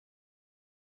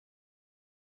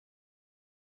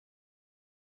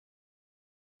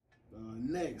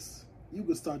Next, you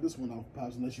could start this one off,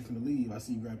 Pops, unless you're finna leave. I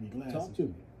see you grabbing your glasses. Talk to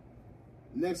me.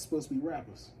 Next is supposed to be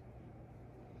rappers.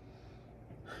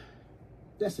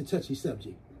 That's a touchy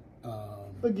subject.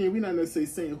 Again, we're not necessarily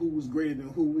saying who was greater than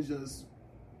who, was just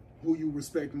who you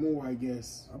respect more, I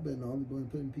guess. I've been the only one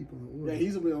putting people in order. Yeah,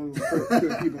 he's the only one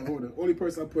putting people in order. Only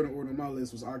person I put in order on my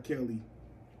list was R. Kelly,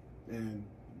 and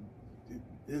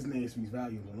his name speaks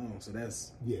volumes alone. So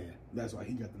that's why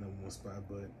he got the #1 spot.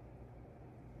 But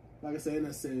like I said,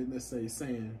 let's say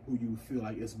saying who you feel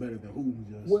like it's better than who.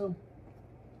 Just well,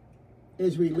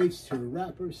 as relates to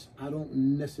rappers, I don't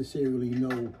necessarily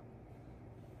know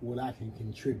what I can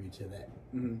contribute to that.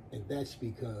 Mm-hmm. And that's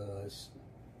because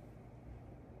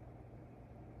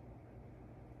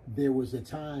there was a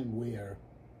time where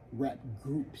rap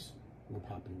groups were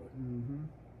popular. Mm-hmm.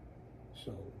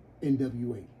 So,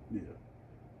 NWA. Yeah.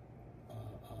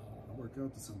 I work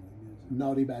out to some of the music.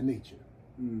 Naughty by Nature.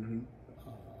 Mm-hmm.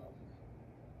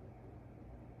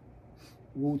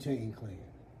 Wu-Tang Clan.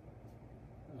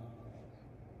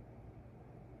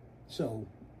 So,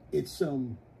 it's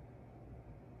some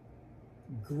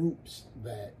groups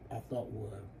that I thought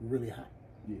were really hot.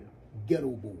 Yeah. Ghetto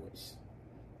Boys.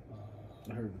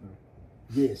 I heard of them.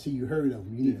 Yeah, see, you heard of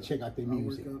them. You need to check out their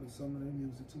music. I work out to some of their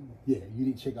music too. Yeah, you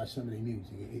need to check out some of their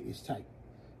music. It's tight.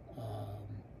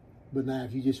 But now,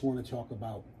 if you just want to talk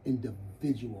about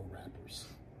individual rappers,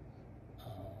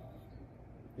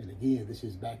 and again, this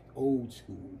is back old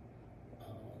school.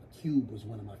 Cube was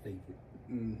one of my favorite.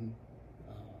 Mm-hmm.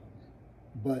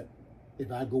 But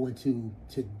if I go into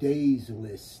today's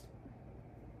list,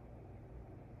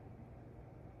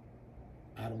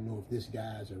 I don't know if this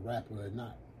guy's a rapper or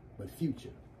not, but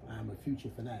Future. I'm a Future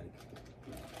fanatic.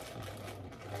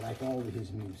 I like all of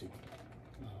his music.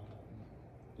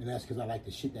 And that's because I like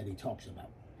the shit that he talks about.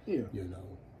 Yeah. You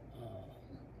know.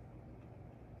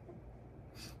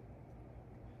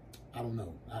 I don't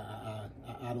know.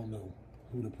 I don't know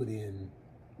who to put in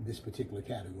this particular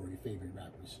category, favorite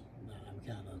rappers. I'm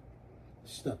kind of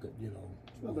stuck at,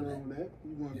 Nothing wrong with that.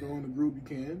 You want to throw in the group, you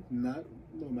can. Not,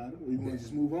 no matter. Or you want to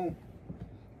just move on.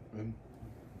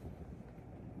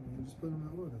 Just put them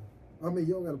in order. I mean,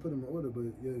 you don't got to put them in order,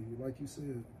 but yeah, like you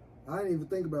said, I didn't even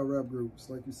think about rap groups,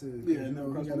 like you said. Yeah, he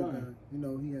never crossed my mind.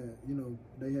 he had,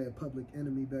 they had Public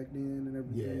Enemy back then and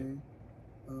everything.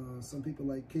 Some people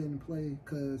like Kid and Play,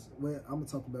 because I'm gonna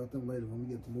talk about them later when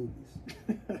we get to movies.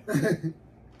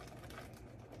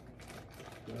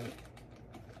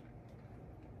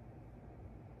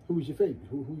 Who was your favorite?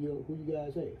 Who you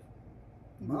guys have?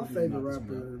 My favorite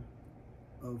rapper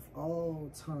of all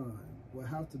time would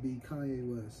have to be Kanye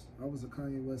West. I was a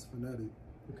Kanye West fanatic.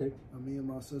 Okay. Me and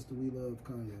my sister, we love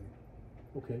Kanye.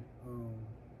 Okay.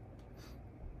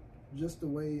 Just the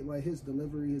way, like his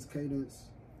delivery, his cadence,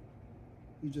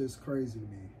 he's just crazy to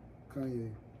me.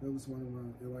 Kanye, that was one of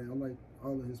my, I like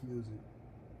all of his music.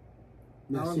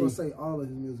 Now, I'm going to say all of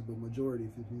his music, but majority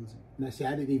of his music. Now, see,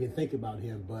 I didn't even think about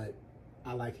him, but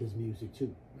I like his music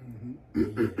too.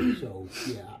 Mm-hmm. So,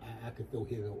 yeah, I could throw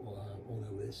him on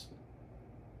a list.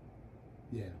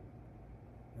 Yeah.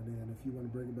 And then if you want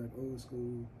to bring it back old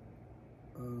school,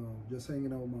 just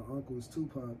hanging out with my uncles,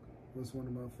 Tupac was one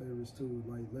of my favorites too.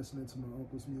 Like listening to my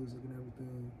uncle's music and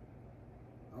everything.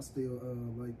 I still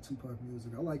like Tupac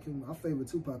music. I like him. I favor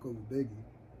Tupac over Biggie.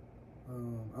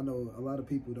 I know a lot of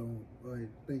people don't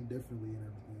think differently and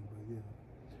everything, but yeah.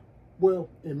 Well,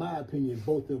 in my opinion,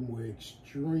 both of them were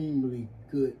extremely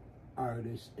good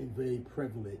artists and very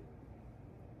prevalent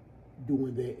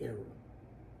during their era.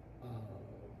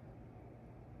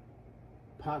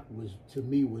 Pac was, to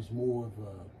me, was more of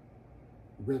a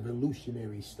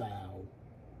revolutionary style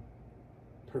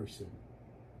person.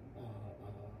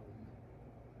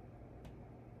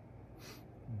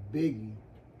 Biggie,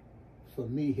 for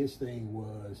me, his thing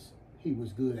was he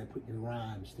was good at putting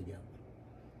rhymes together,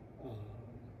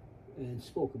 and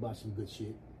spoke about some good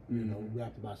shit. You know,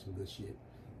 rapped about some good shit.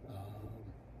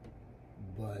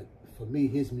 But for me,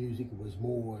 his music was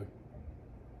more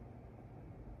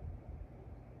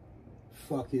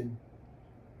fucking,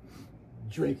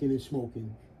 drinking and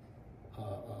smoking,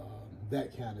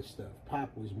 that kind of stuff.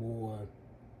 Pop was more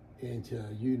into,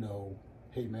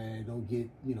 hey man, don't get,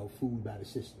 fooled by the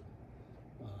system.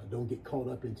 Don't get caught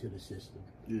up into the system.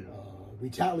 Yeah.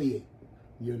 Retaliate,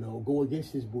 go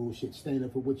against this bullshit, stand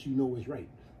up for what you know is right.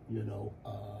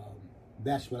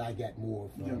 That's what I got more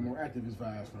from. You got more activist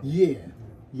vibes from. Yeah.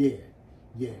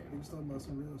 He was talking about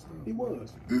some real stuff. He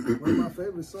was. One of my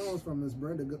favorite songs from is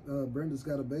Brenda's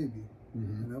Got a Baby.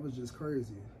 Mm-hmm. And that was just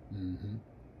crazy. Mm-hmm.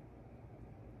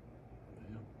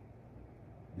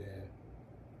 Yeah.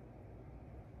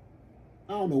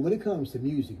 I don't know, when it comes to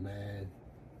music, man,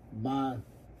 my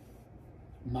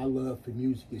love for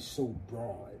music is so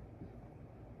broad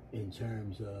in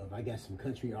terms of, I got some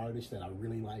country artists that I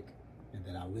really like and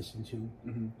that I listen to.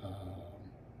 Mm-hmm.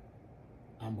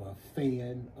 I'm a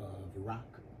fan of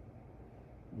rock,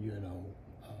 you know.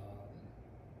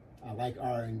 I like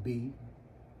R&B.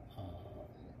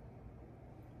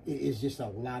 It's just a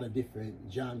lot of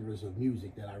different genres of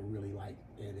music that I really like,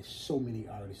 and there's so many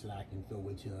artists that I can throw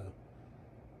into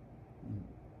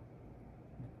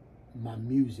my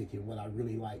music and what I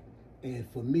really like. And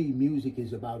for me, music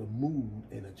is about a mood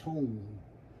and a tone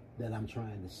that I'm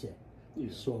trying to set.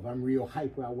 Yeah. So if I'm real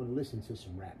hyper, I want to listen to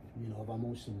some rap. You know, if I'm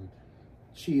on some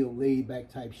chill, laid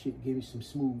back type shit, give me some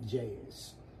smooth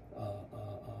jazz,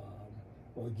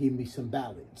 or give me some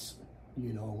ballads.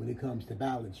 You know, when it comes to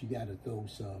ballads, you got to throw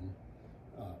some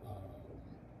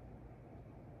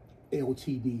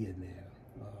LTD in there,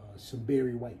 some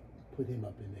Barry White, put him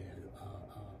up in there,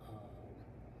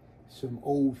 some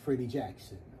old Freddie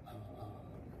Jackson.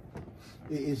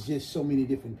 It's just so many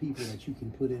different people that you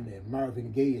can put in there.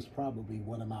 Marvin Gaye is probably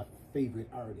one of my favorite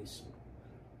artists.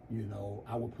 You know,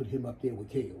 I would put him up there with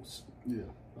Kales. Yeah.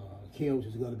 Kales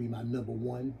is going to be my number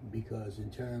one because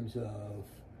in terms of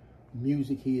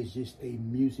music, he is just a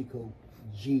musical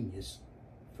genius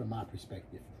from my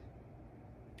perspective.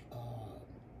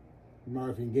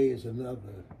 Marvin Gaye is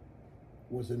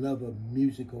was another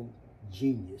musical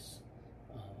genius.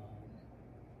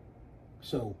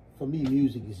 So for me,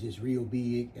 music is just real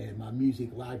big, and my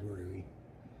music library,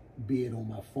 be it on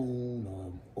my phone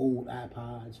or old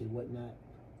iPods and whatnot,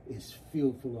 is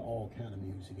filled full of all kind of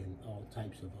music and all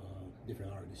types of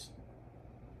different artists.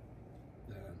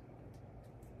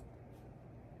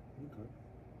 Okay.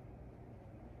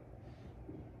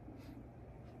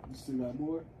 You still got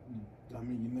more? I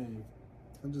mean, your name.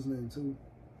 I just named two.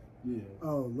 Yeah.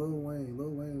 Oh, Lil Wayne.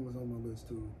 Lil Wayne was on my list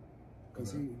too.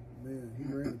 Cause he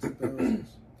ran the 2000s.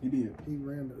 He did. He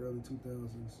ran the early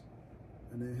 2000s.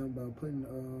 And then him about putting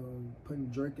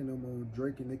Drake and them on,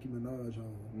 Drake and Nicki Minaj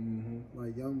on. Mm-hmm.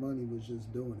 Like Young Money was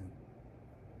just doing it.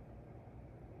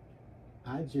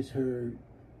 I just heard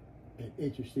an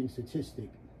interesting statistic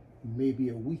maybe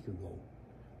a week ago.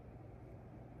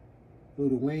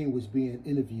 Lil Wayne was being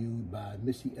interviewed by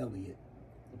Missy Elliott,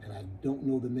 and I don't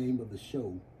know the name of the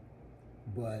show,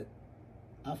 but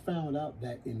I found out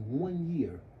that in 1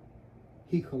 year,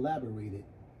 he collaborated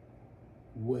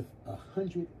with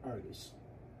 100 artists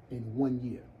in 1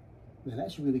 year. Now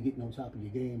that's really getting on top of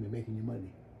your game and making your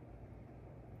money.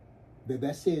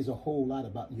 That says a whole lot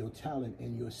about your talent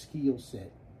and your skill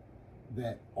set,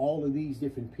 that all of these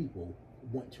different people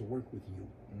want to work with you.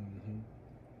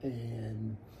 Mm-hmm.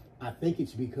 And I think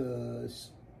it's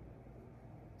because,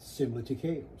 similar to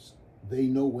Kales, they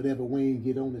know whatever Wayne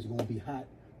get on is going to be hot,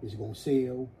 is going to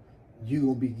sell. You're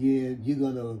going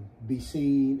to be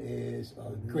seen as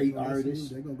a great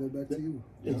artist. They're going to go back to you.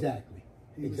 Exactly.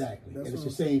 Exactly. And it's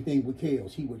the same thing with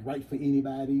Kales. He would write for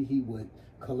anybody. He would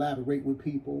collaborate with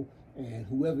people. And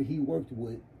whoever he worked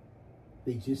with,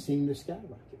 they just seemed to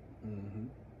skyrocket. Mm-hmm.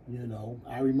 You know,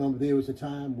 I remember there was a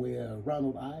time where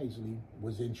Ronald Isley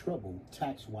was in trouble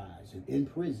tax-wise and in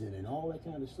prison and all that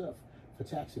kind of stuff for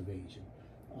tax evasion.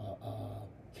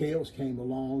 Kales came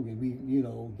along and we, you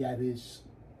know, got his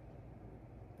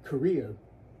career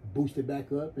boosted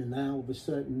back up, and now all of a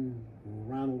sudden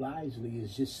Ronald Isley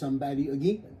is just somebody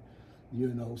again.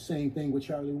 You know, same thing with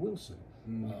Charlie Wilson.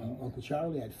 Mm-hmm. Uncle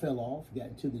Charlie had fell off, got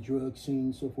into the drug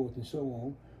scene, so forth and so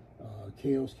on.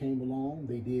 Kales came along.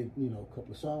 They did, you know, a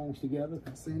couple of songs together.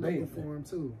 I seen them perform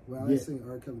too. Well, I ain't seen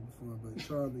R. Kelly perform, but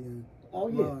Charlie and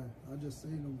Ryan, I just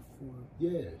seen them perform.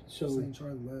 Yeah, so I seen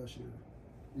Charlie last year.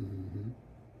 Mm-hmm.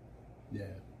 Yeah.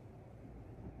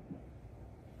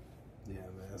 Yeah,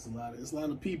 man. It's a lot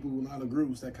of people, a lot of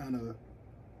groups that kind of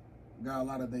got a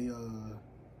lot of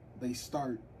they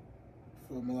start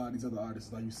from a lot of these other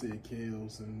artists, like you said,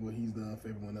 Kales and what he's done for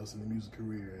everyone else in the music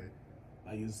career.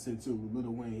 Like you said too,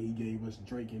 Lil Wayne, he gave us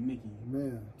Drake and Nicki,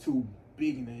 man, two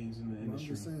big names in the industry.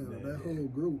 I'm just saying, that whole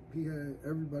group, he had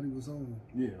everybody was on.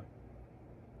 Yeah.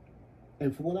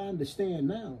 And from what I understand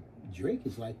now, Drake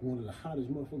is like one of the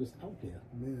hottest motherfuckers out there.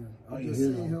 Man, I just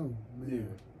seen him.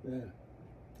 Man.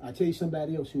 Yeah. I tell you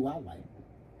somebody else who I like,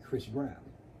 Chris Brown.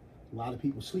 A lot of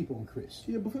people sleep on Chris.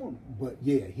 He a performer. But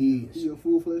yeah, he is. He a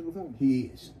full-fledged performer.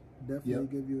 He is. Definitely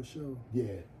give you a show.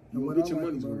 Yeah. You gonna get your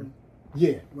money's worth.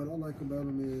 Yeah. What I like about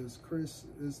him is Chris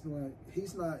is like,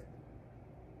 he's not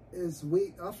as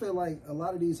weak. I feel like a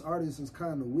lot of these artists is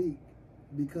kind of weak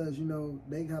because, you know,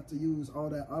 they have to use all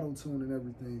that auto-tune and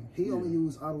everything. He only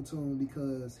use auto-tune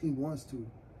because he wants to.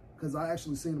 Because I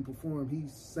actually seen him perform. He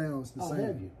sounds the same.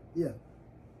 Have you? Yeah.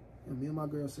 And me and my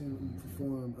girl seen him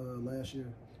perform last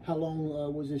year. How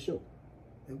long was this show?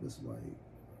 It was like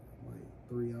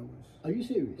 3 hours. Are you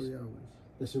serious? 3 hours.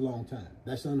 That's a long time.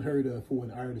 That's unheard of for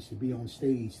an artist to be on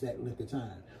stage that length of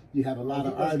time. You have a lot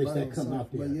of artists that come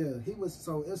out there. But yeah, he was,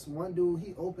 so it's one dude,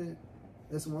 he opened,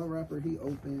 it's one rapper, he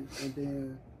opened, and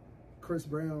then Chris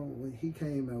Brown, when he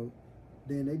came out,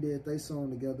 then they did their song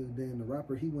together, then the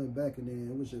rapper, he went back, and then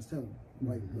it was just him,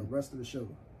 like the rest of the show.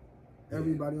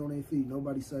 Everybody on their feet,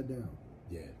 nobody sat down.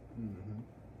 Yeah.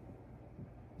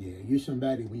 Yeah, you're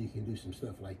somebody when you can do some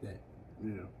stuff like that.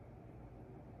 Yeah.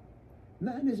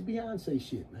 Nothing this Beyonce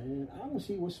shit, man. I don't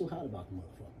see what's so hot about the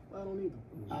motherfucker. I don't either.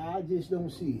 I just don't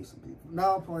see it.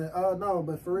 No, I'm playing. No,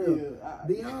 but for real, Yeah,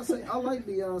 Beyonce. I like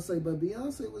Beyonce, but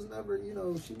Beyonce was never,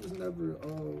 she was never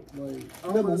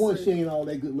like. Number one, she ain't all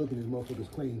that good looking as motherfuckers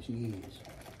claim she is.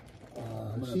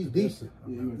 She's decent.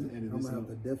 Yeah, you have to edit I'm this gonna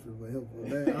have out. to differ with him.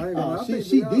 I ain't gonna. I think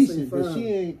She Beyonce decent, but fine. she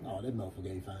ain't. Oh, that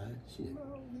motherfucker ain't fine. Shit.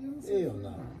 Beyonce Hell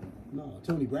no. No,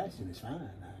 Toni Braxton is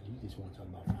fine. Now you just want to talk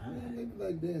about fine. Maybe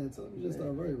back then, Tony's just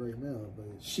alright right now, but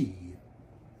She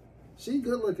she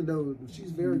good looking though.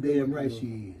 She's very good. damn looking, right though.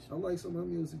 she is. I like some of her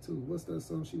music too. What's that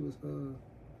song? She was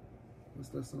what's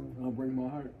that song? Don't break my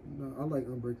heart. No, I like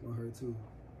Unbreak My Heart too.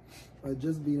 I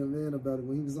just beat a man about it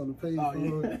when he was on the page. Oh,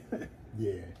 yeah.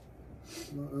 Yeah.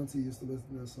 My auntie used to listen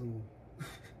to that song.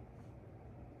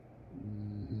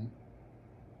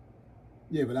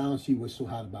 Yeah, but I don't see what's so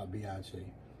hot about Beyonce.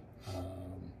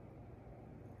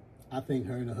 I think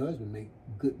her and her husband make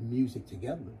good music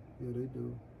together. Yeah, they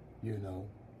do. You know,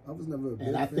 I was never a big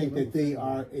and I fan. think I'm that a they fan.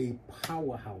 are a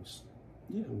powerhouse.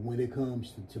 Yeah. When it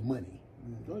comes to money,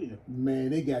 Oh, yeah.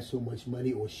 man, they got so much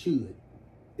money, or should.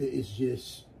 It's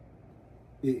just,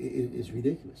 it's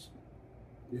ridiculous.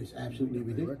 It's absolutely Their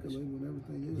ridiculous. record label and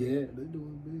everything. Yeah. They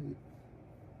doing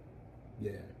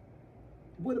big. Yeah.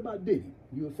 What about Diddy?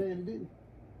 You a fan of Diddy?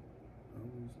 I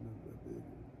was never a big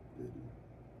Diddy.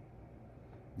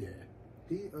 Yeah.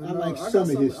 He, I like some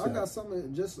of his I got stuff. some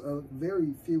of just a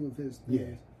very few of his things.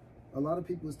 Yeah. A lot of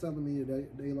people was telling me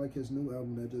that they like his new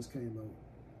album that just came out.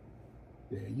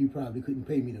 Yeah, you probably couldn't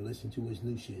pay me to listen to his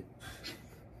new shit.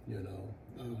 You know.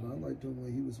 But I liked him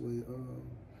when he was with.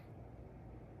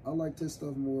 I liked his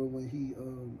stuff more when he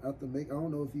after make. I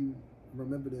don't know if you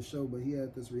remember this show, but he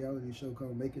had this reality show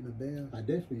called Making the Band. I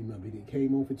definitely remember it. It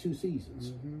came on for 2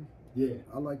 seasons. Yeah.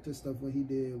 I liked his stuff when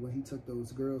he took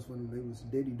those girls when they was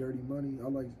Diddy Dirty Money. I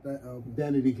liked that album.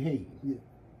 Danity Kane. Yeah.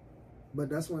 But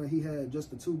that's when he had just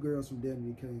the 2 girls from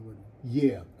Danity Kane with him.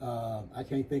 Yeah. I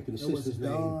can't think of the It was sister's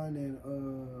name. Dawn and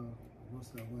what's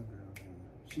that one girl name?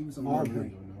 She was on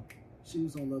Aubrey. She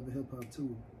was on Love and Hip Hop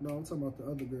too. No, I'm talking about the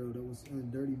other girl that was in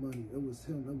Dirty Money. It was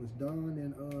him. It was Dawn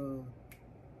and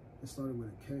it started with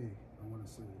a K, I want to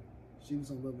say. She was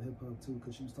on Love and Hip Hop too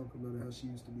because she was talking about how she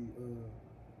used to be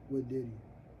with Diddy.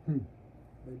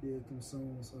 They did them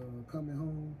songs Coming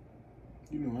Home.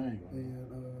 You know I ain't gonna.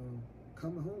 And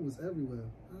Coming Home was everywhere.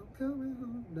 I'm coming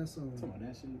home. That song. Talking about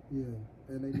that shit. Yeah.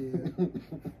 And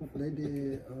they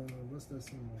did what's that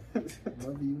song?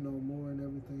 Love You No More and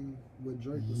everything with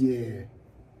Drake. Was Yeah.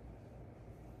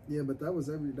 Yeah, but that was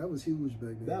huge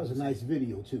back then. That was a nice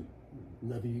video too.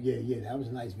 Love You. Yeah, that was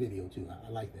a nice video too. I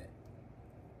like that.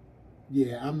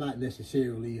 Yeah, I'm not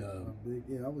necessarily I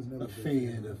was never a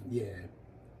fan of,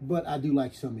 but I do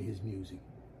like some of his music,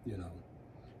 you know.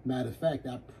 Matter of fact,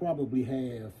 I probably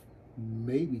have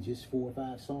maybe just 4 or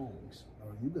 5 songs.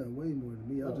 Oh, you got way more than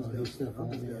me. I just his stuff got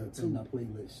on there 2. in my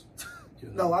playlist. You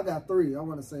know? No, I got 3. I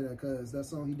want to say that because that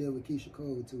song he did with Keisha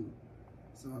Cole too.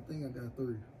 So I think I got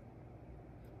 3.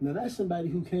 Now that's somebody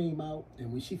who came out,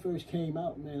 and when she first came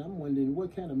out, man, I'm wondering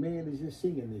what kind of man is this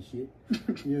singing this shit?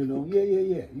 You know,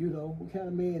 yeah. You know, what kind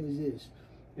of man is this?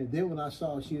 And then when I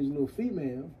saw she was a little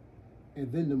female,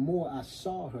 and then the more I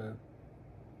saw her,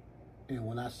 and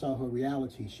when I saw her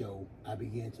reality show, I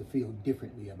began to feel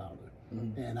differently about her.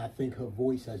 And I think her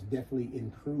voice has definitely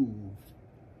improved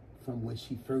from when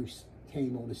she first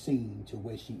came on the scene to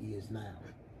where she is now.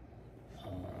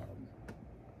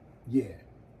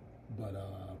 But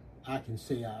I can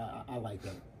say I like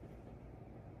her.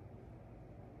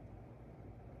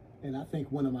 And I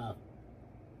think one of my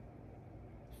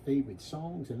favorite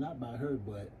songs, and not by her,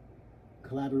 but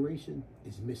collaboration,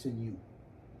 is Missing You.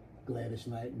 Gladys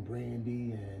Knight and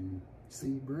Brandy and...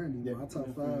 See, Brandy, my top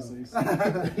 5.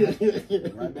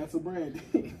 Right back to Brandy.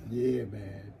 Yeah,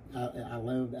 man. I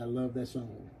love that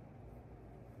song.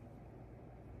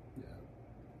 Yeah.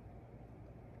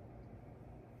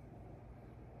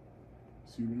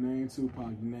 So your name Tupac,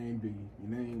 your name Biggie,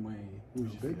 your name Wayne.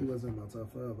 Who's your Biggie favorite? wasn't in my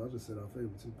top 5. I just said our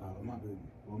favorite Tupac.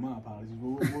 My apologies.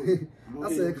 Go I ahead.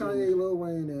 said Kanye, Lil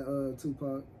Wayne, and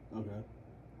Tupac. Okay.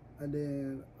 And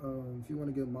then if you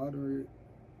want to get moderate,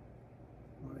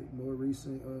 like more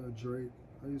recent, Drake.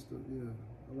 I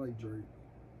like Drake.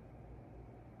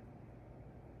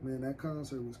 Man, that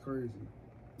concert was crazy.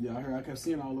 Yeah, I heard. I kept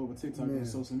seeing it all over TikTok and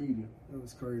social media. It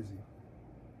was crazy.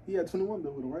 He had 21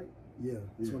 though, right? Yeah,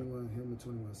 21. Him and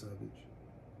 21 Savage.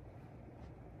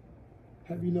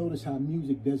 Have you noticed how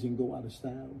music doesn't go out of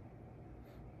style?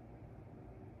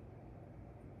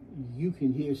 You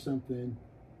can hear something.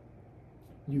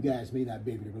 You guys may not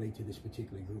be able to relate to this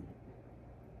particular group.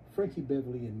 Frankie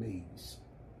Beverly and Maze.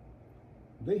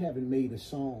 They haven't made a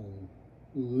song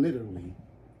literally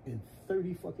in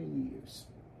 30 fucking years.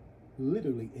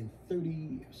 Literally in 30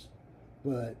 years.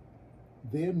 But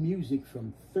their music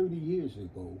from 30 years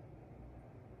ago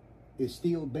is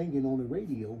still banging on the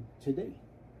radio today.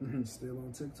 Mm-hmm. Still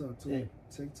on TikTok too. Yeah.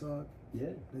 TikTok.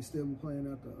 Yeah. They still been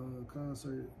playing at the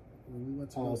concert when we went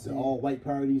to all white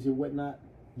parties and whatnot.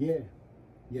 Yeah.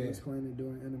 Yeah. They was playing it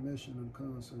during intermission of the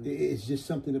concert. It's just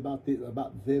something about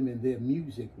them and their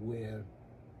music where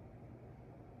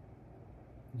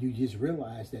you just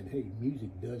realize that, hey, music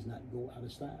does not go out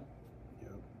of style.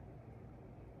 Yep.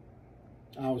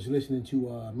 I was listening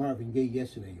to Marvin Gaye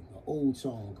yesterday, an old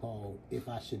song called If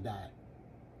I Should Die.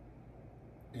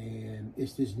 And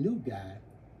it's this new guy.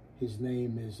 His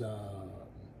name is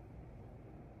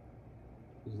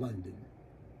London.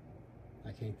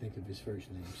 I can't think of his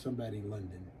first name. Somebody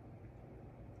London.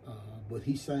 But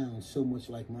he sounds so much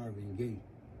like Marvin Gaye.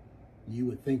 You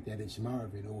would think that it's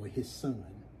Marvin or his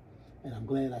son. And I'm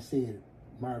glad I said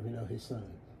Marvin or his son.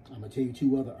 I'm going to tell you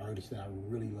two other artists that I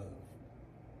really love.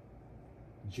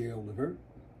 Gerald Levert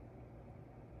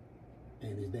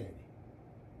and his daddy.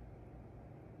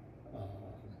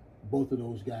 Both of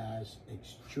those guys,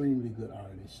 extremely good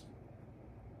artists.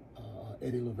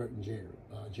 Eddie Levert and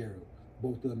Gerald.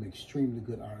 Both of them extremely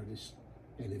good artists.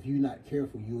 And if you're not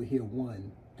careful, you'll hear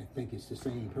one and think it's the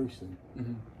same person,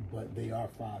 but they are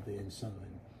father and son.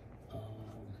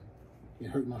 It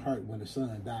hurt my heart when the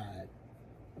son died,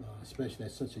 especially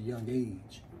at such a young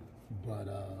age. But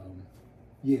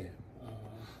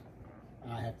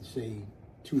I have to say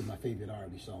two of my favorite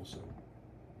artists also.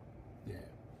 Yeah.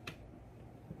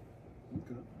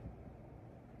 Okay.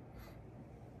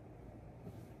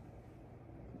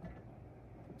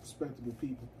 Respectable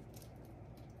people.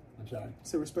 I'm sorry?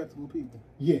 Say respectable people.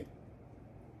 Yeah.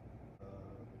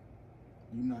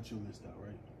 You not your list out,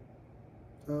 right?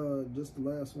 Just the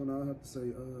last one, I'll have to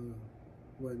say,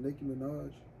 Nicki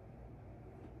Minaj.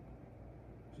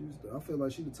 I feel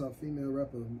like she's the top female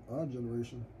rapper of our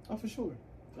generation. Oh, for sure.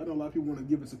 I know a lot of people want to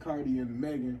give it to Cardi and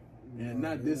Megan, and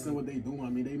not dissing what they do. I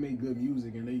mean, they make good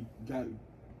music and they got,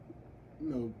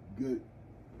 good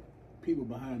people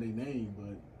behind their name,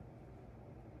 but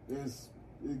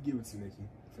give it to Nicki.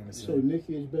 So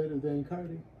Nicki is better than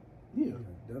Cardi? Yeah,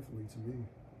 definitely to me.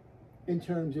 In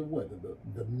terms of what?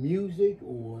 The music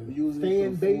or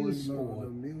fan base? No, the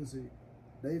music.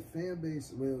 They fan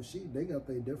base, they got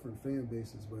their different fan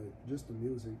bases, but just the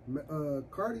music.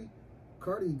 Cardi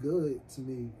good to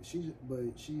me,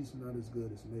 but she's not as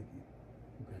good as Nicki.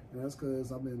 Okay. And that's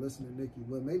because I've been listening to Nicki.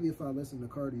 But maybe if I listen to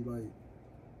Cardi,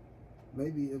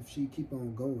 maybe if she keep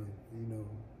on going,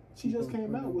 She just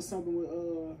came out with something with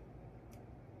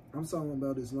I'm talking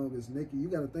about as long as Nicki. You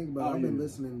got to think about. I've been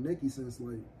listening to Nicki since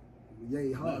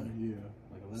Yay High. 11.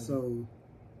 So.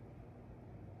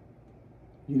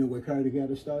 You know where Cardi got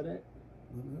to start at?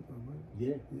 Love and Hip Hop, right?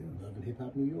 Yeah. Love and Hip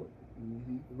Hop New York.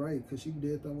 Mm-hmm. Right, because she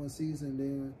did that one season,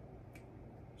 then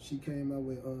she came out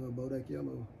with Bodak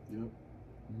Yellow. Yep.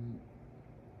 Mm-hmm.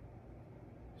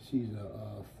 She's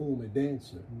a former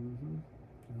dancer.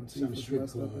 Mm-hmm. Some strip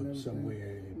club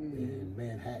somewhere in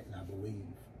Manhattan, I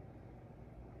believe.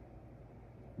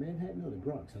 Manhattan or the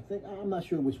Bronx, I think. I'm not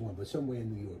sure which one, but somewhere in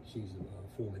New York. She's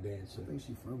a former dancer. I think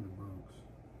she's from the Bronx.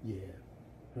 Yeah.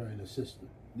 Her and her sister.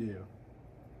 Yeah.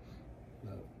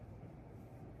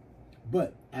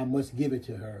 But I must give it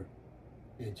to her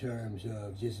in terms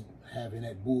of just having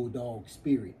that bulldog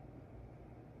spirit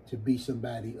to be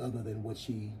somebody other than what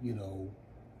she,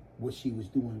 what she was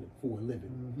doing for a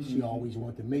living. Mm-hmm. She always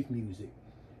wanted to make music,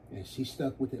 and she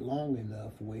stuck with it long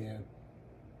enough where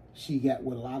she got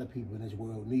what a lot of people in this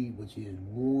world need, which is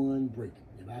one break.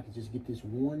 If I could just get this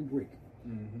one break,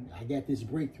 I got this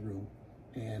breakthrough,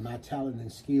 and my talent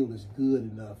and skill is good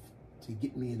enough to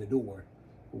get me in the door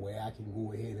where I can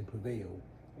go ahead and prevail.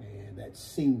 And that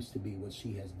seems to be what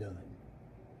she has done.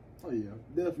 Oh yeah,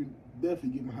 definitely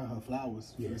giving her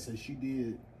flowers. Yeah, so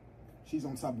she's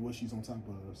on top of what she's on top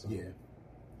of. So. Yeah,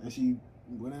 and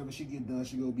whenever she get done,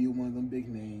 she gonna be one of them big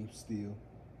names still.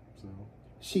 So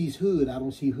she's hood. I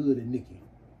don't see hood in Nicki.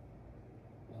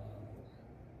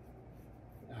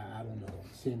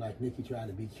 seemed like Nicki tried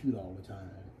to be cute all the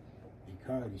time. And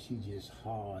Cardi, she just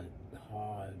hard,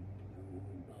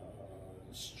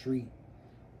 street.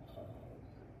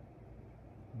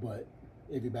 But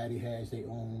everybody has their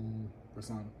own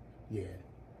persona. Yeah.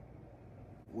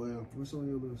 Well, what's on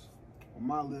your list? On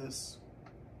my list,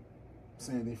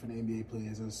 same thing for the NBA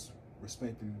players, just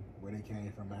respecting where they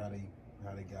came from and how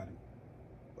they got it.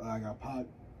 I got Pac,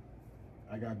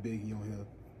 I got Biggie on here.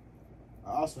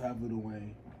 I also have Lil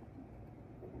Wayne.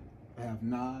 I have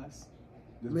Nas.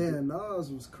 Man,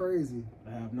 Nas was crazy.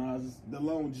 I have Nas, the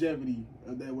longevity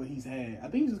of that what he's had. I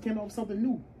think he just came up with something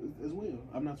new as well.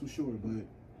 I'm not too sure, but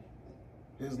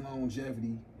his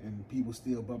longevity and people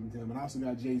still bumping to him. And I also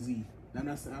got Jay-Z.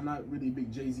 I'm not really a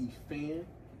big Jay-Z fan.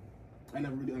 I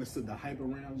never really understood the hype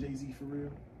around Jay-Z for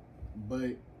real.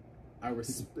 But I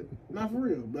respect, not for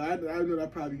real, but I know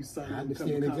that probably started. I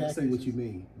understand exactly what you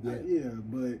mean. Yeah,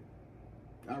 but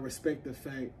I respect the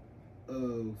fact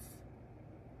of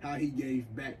how he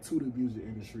gave back to the music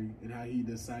industry and how he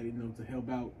decided, to help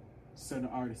out certain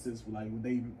artists like when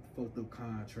they fucked up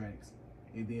contracts,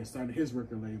 and then started his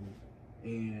record label,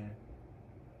 and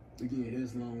again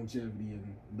his longevity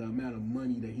and the amount of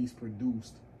money that he's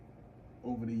produced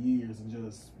over the years and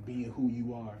just being who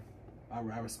you are.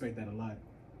 I respect that a lot.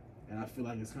 And I feel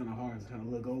like it's kind of hard to kind of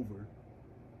look over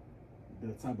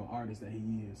the type of artist that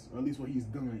he is, or at least what he's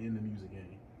done in the music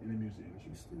game, in the music industry.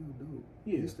 He's still dope.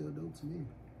 Yeah. He's still dope to me.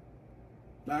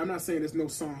 Like, I'm not saying there's no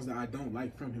songs that I don't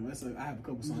like from him. I have a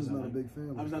couple songs I like. I'm just not a big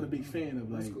fan. I'm not a big fan of,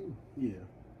 like, that's cool. Yeah.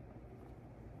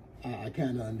 I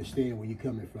kind of understand where you're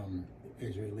coming from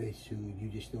as it relates to you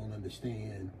just don't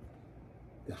understand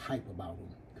the hype about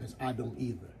him, because I don't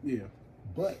either. Yeah.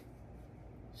 But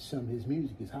some of his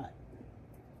music is hot.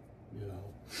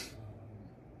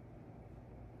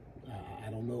 I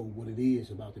don't know what it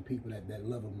is about the people that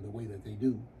love him the way that they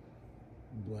do,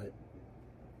 but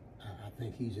I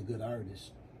think he's a good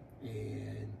artist,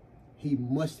 and he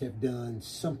must have done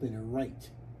something right.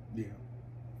 Yeah.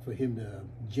 For him to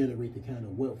generate the kind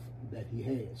of wealth that he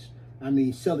has. I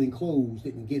mean, selling clothes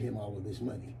didn't get him all of this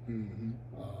money. Mm-hmm.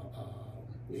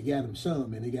 It got him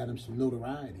some, and it got him some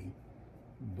notoriety,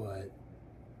 but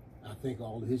I think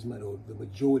all of his money, or the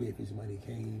majority of his money,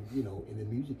 came, in the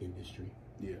music industry.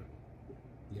 Yeah.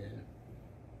 Yeah.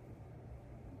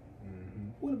 Mm-hmm.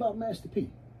 What about Master P?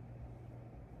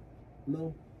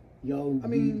 No, y'all. I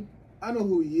mean, I know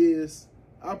who he is.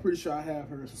 I'm pretty sure I have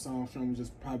heard some songs from him,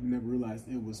 just probably never realized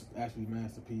it was actually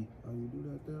Master P. Oh, you do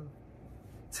that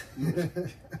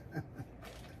there?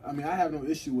 I mean, I have no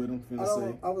issue with him.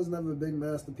 I was never a big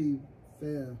Master P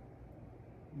fan,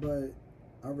 but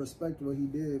I respect what he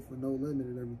did for No Limit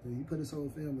and everything. He put his whole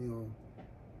family on.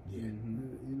 Yeah.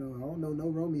 I don't know no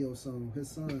Romeo song. His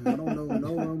son, I don't know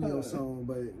no Romeo song,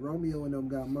 but Romeo and them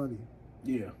got money.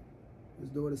 Yeah. His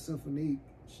daughter Symphonique,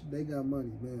 they got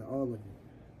money, man, all of them.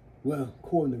 Well,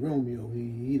 according to Romeo,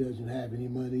 he doesn't have any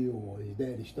money, or his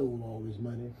daddy stole all his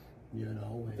money, I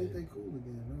think they cool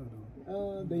again now,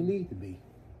 though. They need to be.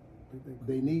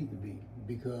 They need to be,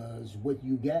 because what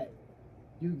you got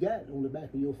on the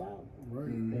back of your father. Right.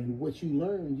 Mm-hmm. And what you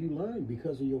learned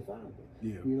because of your father.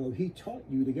 Yeah. He taught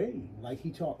you the game. Like,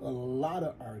 he taught a lot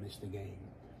of artists the game.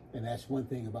 And that's one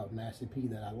thing about Master P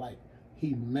that I like.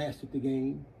 He mastered the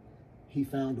game. He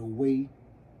found a way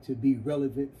to be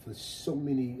relevant for so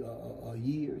many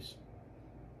years.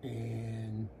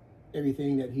 And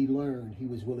everything that he learned, he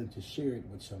was willing to share it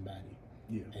with somebody.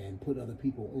 Yeah. And put other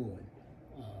people on.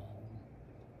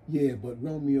 Yeah, but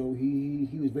Romeo, he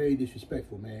was very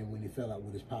disrespectful, man, when he fell out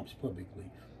with his pops publicly.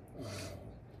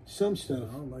 Some stuff.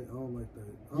 I don't like that.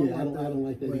 I don't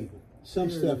like that either. Some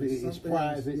stuff is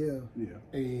private. Yeah.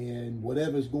 And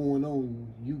whatever's going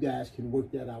on, you guys can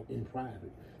work that out in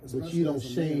private. Especially but you don't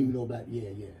shame nobody.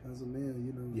 Yeah. As a man,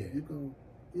 you can,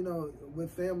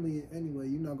 with family anyway,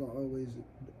 you're not gonna always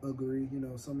agree.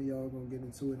 Some of y'all gonna get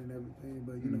into it and everything,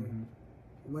 but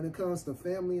when it comes to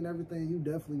family and everything, you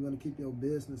definitely want to keep your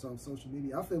business off social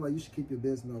media. I feel like you should keep your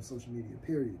business off social media,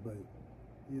 period. But,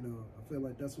 I feel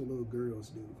like that's what little girls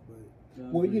do.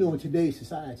 But well, in today's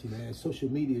society, man,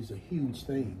 social media is a huge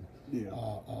thing. Yeah.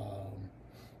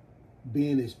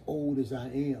 Being as old as I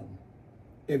am,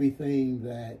 everything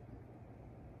that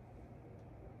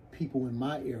people in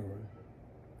my era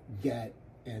got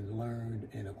and learned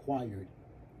and acquired,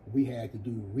 we had to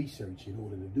do research in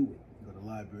order to do it. Go to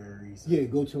libraries. Yeah,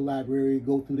 go to the library,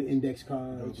 go through the index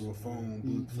cards. Go through a phone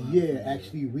book. Yeah,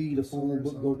 actually read a phone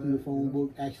book, go through the phone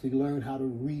book, actually learn how to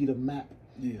read a map.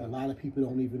 Yeah. A lot of people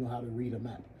don't even know how to read a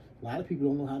map. A lot of people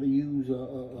don't know how to use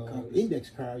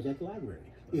index cards at the library,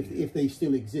 if they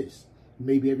still exist.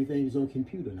 Maybe everything is on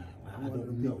computer now. I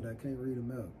don't know. People that can't read a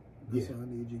map. That's why I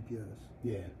need GPS.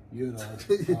 Yeah, you know.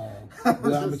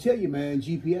 Well, I'm gonna tell you, man,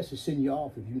 GPS will send you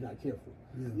off if you're not careful.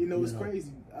 Yeah. You know, it's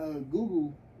crazy.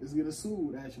 Google is getting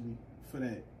sued actually for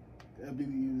that. That'd be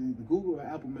the Google or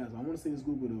Apple Maps. I want to say it's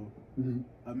Google though.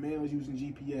 Mm-hmm. A man was using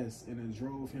GPS and it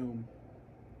drove him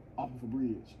off of a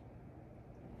bridge,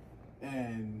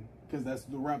 and because that's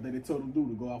the route that they told him to do,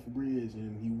 to go off a bridge,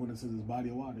 and he went into this body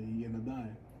of water. He ended up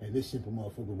dying. And this simple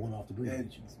motherfucker went off the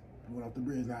bridge. Went off the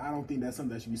bridge. Now I don't think that's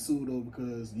something that should be sued over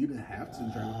because you didn't have to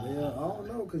drive. Yeah, I don't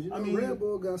know because Red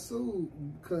Bull got sued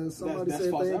because somebody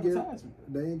said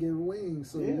they ain't get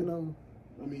wings. So you know,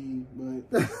 I mean, but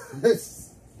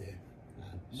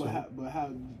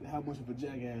how much of a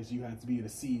jackass you have to be to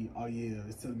see? Oh yeah,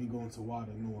 it's telling me going to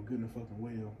water, knowing good and fucking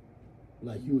well.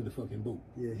 Like you in the fucking boat.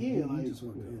 Yeah, like he just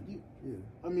went there. Yeah.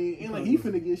 I mean, and like he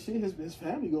finna get shit. His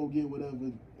family gonna get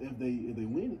whatever if they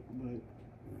win it, but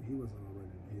he wasn't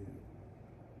already here.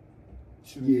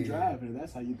 Shouldn't be driving.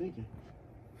 That's how you thinking.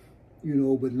 You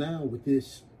know, but now with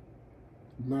this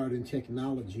modern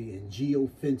technology and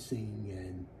geofencing,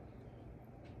 and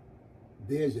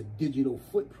there's a digital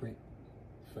footprint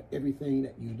for everything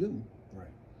that you do. Right.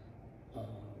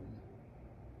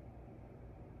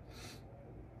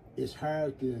 It's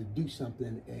hard to do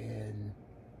something and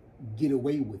get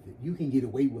away with it. You can get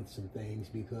away with some things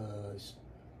because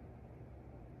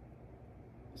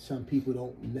some people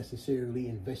don't necessarily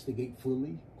investigate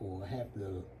fully or have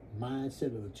the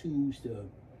mindset or the tools to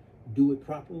do it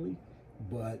properly.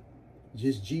 But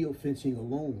just geofencing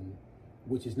alone,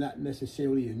 which is not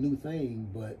necessarily a new thing,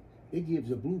 but it gives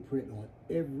a blueprint on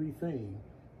everything.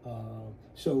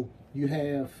 So you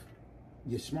have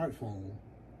your smartphone,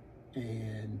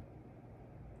 and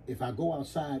if I go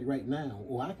outside right now,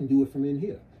 or I can do it from in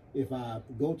here, if I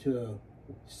go to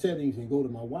settings and go to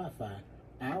my Wi-Fi,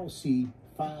 I'll see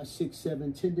 5, 6,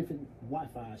 7, 10 different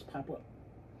Wi-Fis pop up.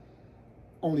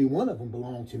 Only one of them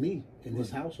belong to me in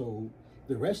this household.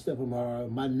 The rest of them are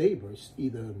my neighbors,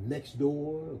 either next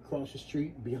door, across the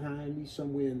street, behind me,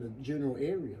 somewhere in the general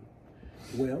area.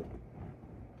 Well,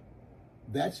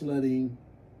 that's letting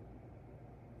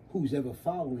who's ever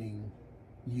following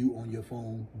you on your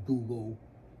phone, Google,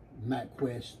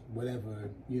 MapQuest,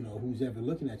 whatever, you know, who's ever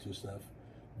looking at your stuff,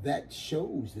 that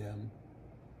shows them,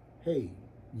 hey,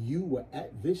 you were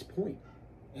at this point,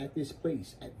 at this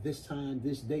place, at this time,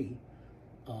 this day.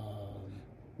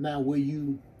 Now, were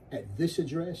you at this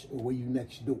address or were you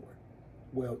next door?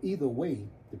 Well, either way,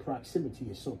 the proximity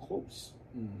is so close.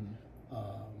 Mm-hmm.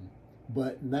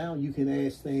 But now you can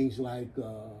ask things like,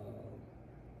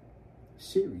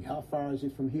 Siri, how far is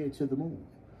it from here to the moon?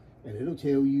 And it'll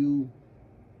tell you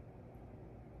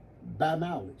by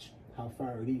mileage how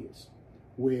far it is.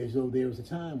 Whereas though there was a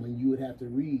time when you would have to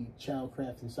read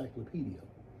Childcraft Encyclopedia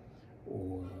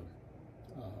or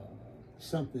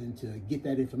something to get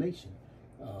that information.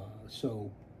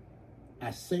 So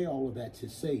I say all of that to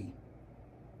say,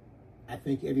 I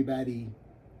think everybody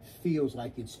feels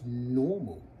like it's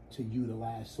normal to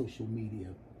utilize social media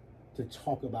to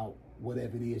talk about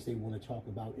whatever it is they want to talk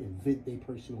about, and vent their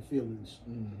personal feelings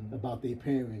about their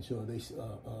parents or their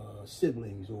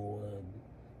siblings or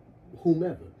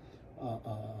whomever.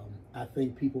 I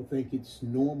think people think it's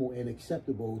normal and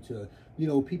acceptable to, you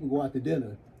know, people go out to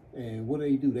dinner and what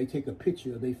do? They take a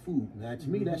picture of their food. Now, to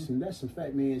me, that's some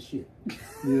fat man shit.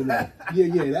 You know,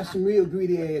 yeah, that's some real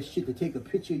greedy ass shit to take a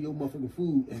picture of your motherfucking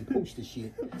food and post the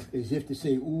shit as if to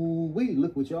say, ooh, wait,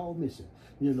 look what y'all missing.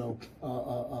 You know,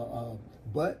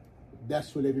 but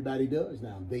that's what everybody does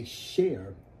now. They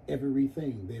share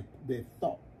everything, their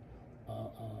thought.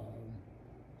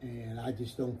 And I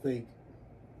just don't think,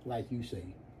 like you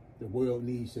say, the world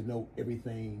needs to know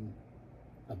everything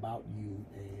about you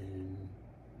and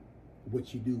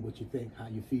what you do, what you think, how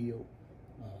you feel.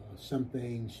 Some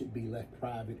things should be left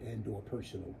private and or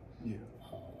personal. Yeah.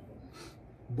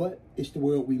 But it's the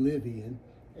world we live in,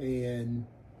 and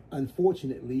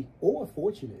unfortunately or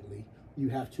fortunately, you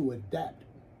have to adapt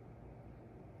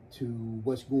to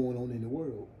what's going on in the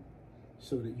world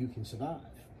so that you can survive.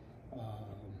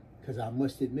 Because I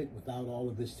must admit, without all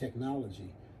of this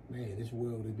technology, man, this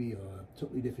world would be a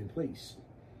totally different place.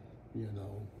 You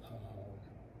know,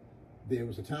 there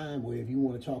was a time where if you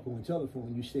want to talk on the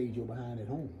telephone, you stayed your behind at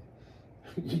home.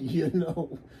 You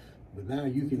know, but now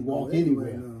you can walk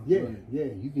anywhere. Yeah,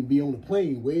 you can be on a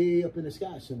plane way up in the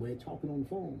sky somewhere talking on the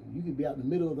phone. You could be out in the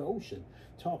middle of the ocean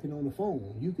talking on the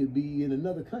phone. You could be in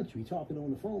another country talking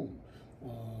on the phone.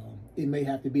 It may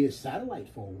have to be a satellite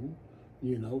phone,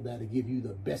 you know, that'll give you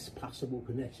the best possible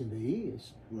connection there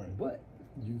is. Right. But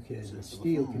you can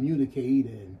still communicate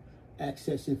and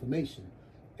access information.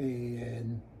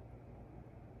 And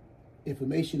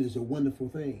information is a wonderful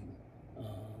thing.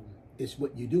 It's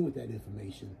what you do with that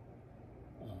information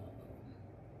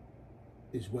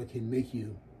is what can make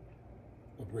you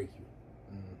or break you.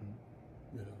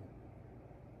 Mm-hmm. You know.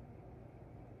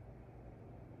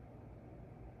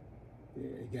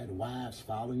 Yeah, you got wives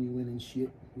following you in and shit,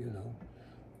 you know.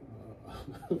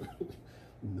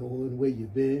 Knowing where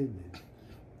you've been and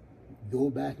go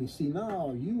back and see,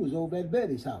 no, you was over at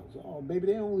Betty's house. Oh, baby,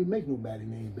 they don't even make nobody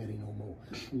named Betty no more.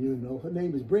 You know, her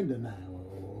name is Brenda now,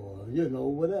 or, you know,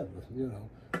 whatever, you know.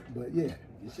 But, yeah.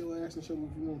 Get your ass in trouble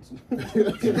if you want to.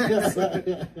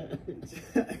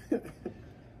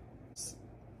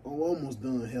 Oh, we're almost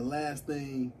done. Her last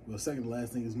thing, well, second to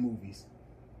last thing is movies.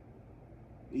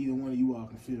 Either one of you all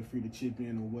can feel free to chip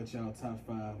in on what y'all top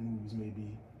 5 movies may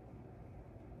be.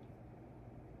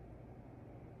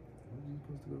 You're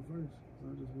supposed to go first. I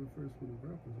just went first for the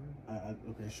rappers, right?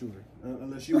 Okay, sure.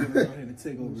 Unless you want to go ahead and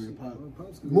take over your pop.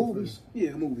 Movies?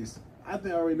 Yeah, movies. I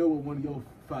think I already know what one of your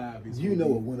 5 is. You know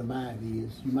what one of mine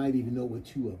is. You might even know what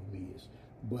 2 of them is.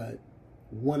 But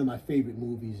one of my favorite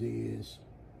movies is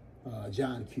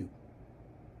John Q.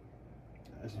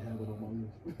 I should have it on my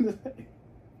list.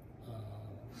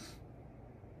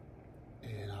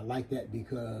 And I like that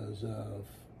because of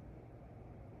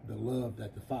the love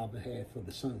that the father had for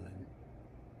the son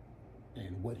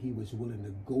and what he was willing to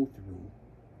go through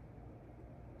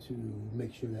to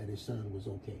make sure that his son was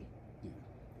okay. Yeah.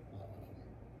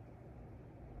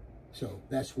 So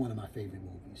that's one of my favorite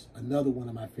movies. Another one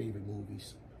of my favorite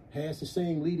movies has the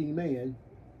same leading man,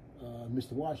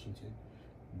 Mr. Washington,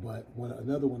 but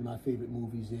another one of my favorite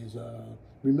movies is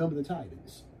Remember the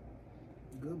Titans.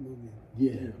 Good movie.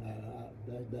 Yeah,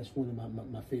 that's one of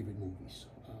my favorite movies.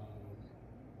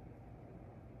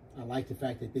 I like the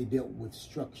fact that they dealt with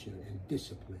structure and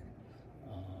discipline.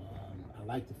 I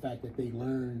like the fact that they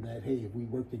learned that, hey, if we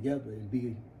work together and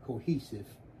be cohesive,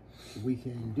 we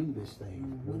can do this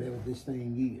thing, whatever this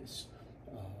thing is.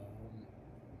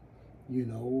 You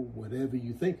know, whatever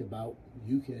you think about,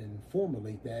 you can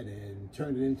formulate that and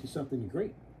turn it into something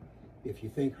great. If you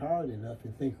think hard enough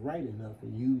and think right enough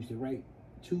and use the right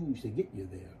tools to get you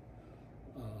there.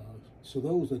 So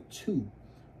those are 2.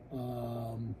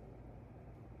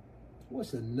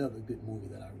 What's another good movie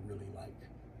that I really like?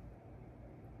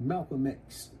 Malcolm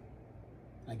X.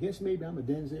 I guess maybe I'm a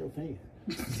Denzel fan,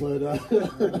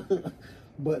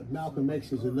 but Malcolm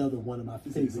X is another one of my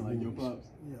favorite movies. Your pops.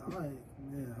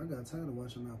 Yeah, I got tired of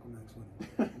watching Malcolm X with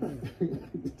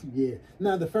him. Yeah.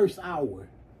 Now the first hour,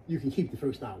 you can keep the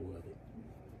first hour of it,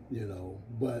 you know.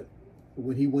 But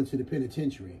when he went to the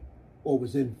penitentiary, or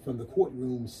was in from the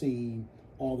courtroom scene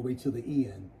all the way to the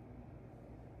end,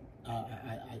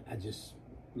 I just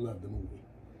love the movie.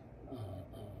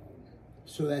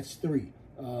 So that's 3.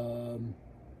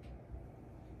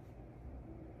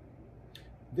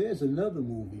 There's another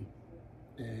movie,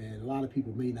 and a lot of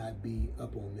people may not be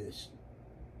up on this,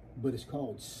 but it's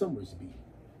called Summersby.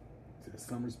 Is it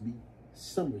Summersby?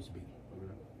 Summersby.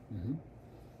 Okay. Mm-hmm.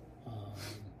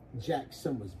 Jack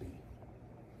Summersby.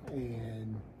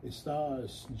 And it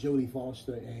stars Jodie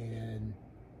Foster and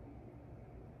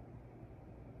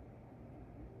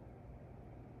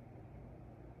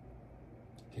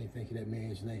can't think of that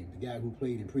man's name. The guy who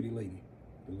played in Pretty Lady,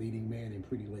 the leading man in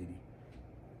Pretty Lady.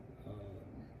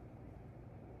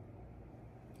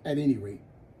 At any rate,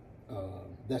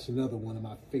 that's another one of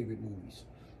my favorite movies.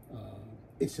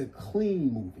 It's a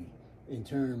clean movie in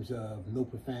terms of no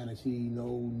profanity,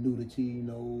 no nudity,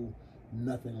 no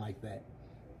nothing like that.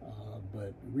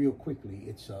 But real quickly,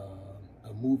 it's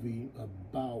a movie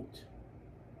about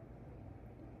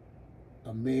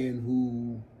a man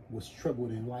who was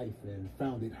troubled in life and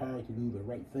found it hard to do the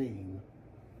right thing.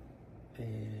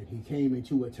 And he came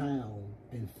into a town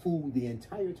and fooled the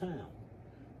entire town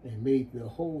and made the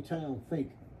whole town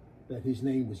think that his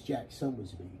name was Jack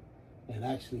Summersby. And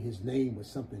actually his name was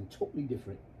something totally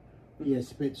different. He had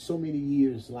spent so many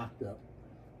years locked up.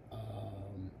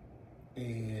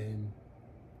 And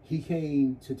he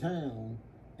came to town,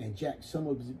 and Jack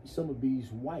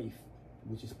Summerby's wife,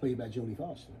 which is played by Jodie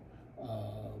Foster,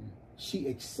 she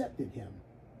accepted him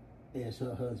as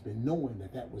her husband, knowing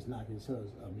that that was not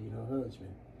her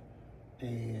husband.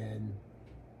 And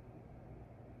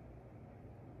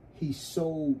he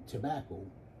sold tobacco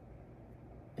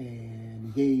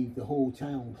and gave the whole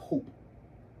town hope,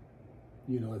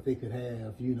 you know, if they could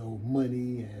have, you know,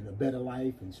 money and a better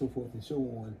life and so forth and so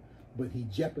on. But he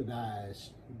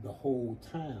jeopardized the whole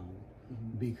town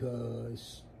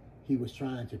because he was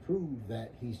trying to prove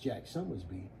that he's Jack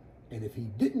Summersby. And if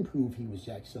he didn't prove he was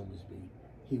Jack Summersby,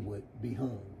 he would be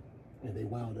hung. And they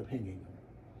wound up hanging him.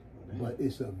 but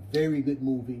it's a very good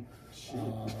movie.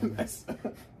 That's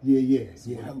yeah.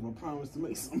 a hell of a promise to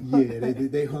make somebody. Yeah,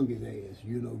 they hung his ass.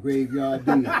 You know, Graveyard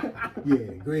Dead.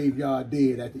 Yeah, Graveyard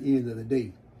Dead at the end of the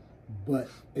day. But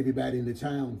everybody in the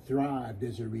town thrived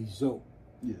as a result.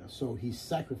 Yeah. So he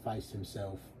sacrificed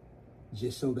himself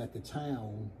just so that the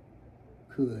town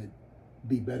could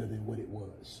be better than what it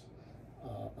was.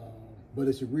 But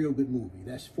it's a real good movie.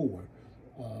 That's 4.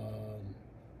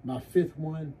 My 5th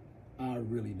one, I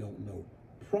really don't know.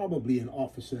 Probably An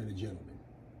Officer and a Gentleman.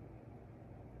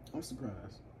 I'm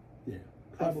surprised. Yeah,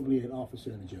 probably An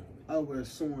Officer and a Gentleman. I would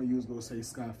assume you was going to say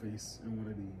Scarface in one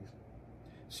of these.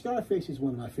 Scarface is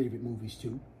one of my favorite movies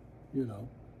too. You know,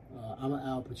 I'm an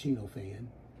Al Pacino fan,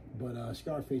 but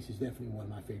Scarface is definitely one of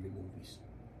my favorite movies.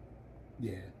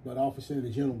 Yeah, but Officer and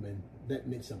a Gentleman, that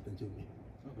meant something to me.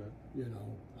 Okay. You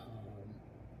know,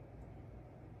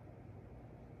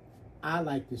 I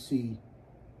like to see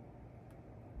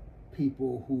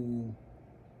people who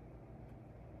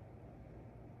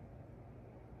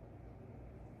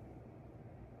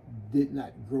did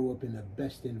not grow up in the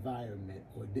best environment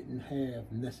or didn't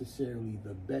have necessarily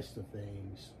the best of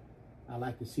things. I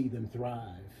like to see them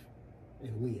thrive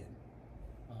and win.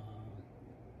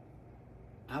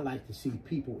 I like to see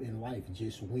people in life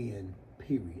just win,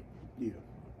 period. Yeah.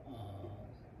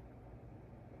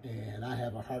 And I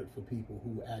have a heart for people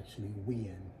who actually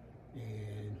win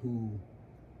and who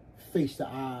face the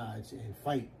odds and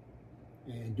fight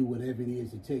and do whatever it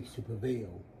is it takes to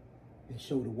prevail and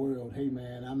show the world, hey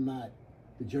man, I'm not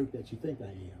the jerk that you think I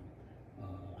am.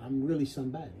 I'm really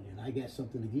somebody, and I got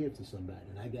something to give to somebody,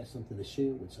 and I got something to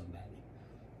share with somebody.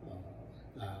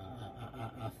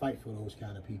 I fight for those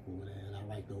kind of people, and I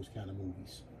like those kind of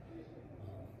movies.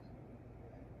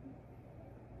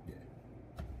 Yeah.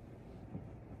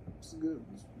 It's a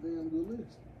damn good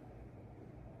list.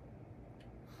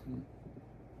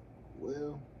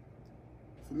 Well,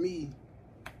 for me,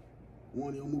 one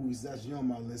of your movies that's on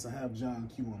my list, I have John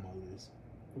Q on my list.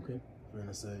 Okay. I'm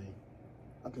gonna say,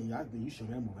 I think you showed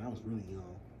me that movie when I was really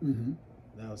young. Mm-hmm.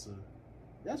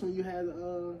 That's when you had a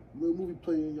little movie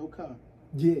play in your car.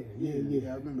 Yeah,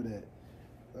 I remember that.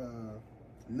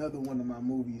 Another one of my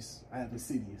movies, I have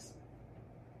Insidious.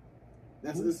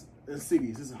 It's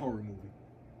Insidious. It's a horror movie.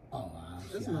 Oh,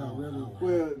 that's not really.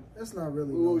 Well, that's not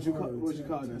really. What would you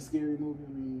call it? A scary movie? I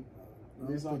mean,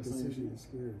 it's all the same shit.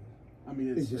 Scary. I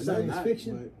mean, it's science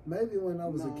fiction. Maybe when I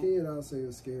was a kid, I'd say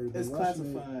it's scary. It's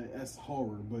classified as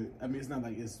horror, but I mean, it's not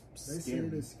like it's scary. They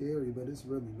say it's scary, but it's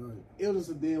really not. It was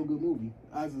a damn good movie.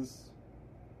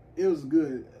 It was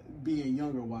good being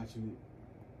younger watching it.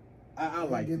 I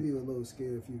like it. Give you a little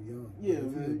scare if you're young. Yeah, if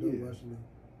man. You're watching it.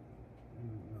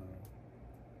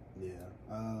 Yeah.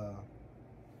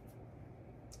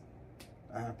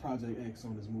 I have Project X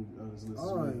on this movie. This list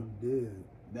oh, I did.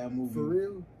 That movie. For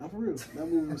real? I'm for real. That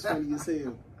movie was funny as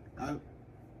hell.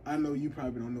 I know you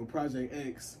probably don't know Project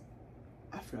X.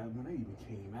 I forgot when that even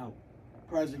came out.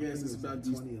 Project X is about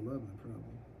these 2011 probably.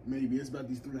 Maybe it's about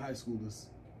these 3 high schoolers.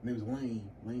 And they was lame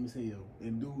as hell.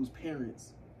 And dude's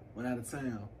parents went out of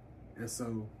town, and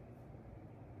so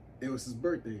it was his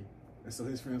birthday. And so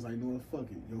his friends like, no,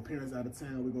 fuck it. Your parents out of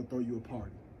town. We're gonna throw you a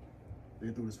party. They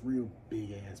threw this real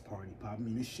big ass party pop. I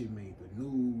mean, this shit made the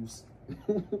news.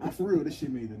 For real, this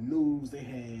shit made the news.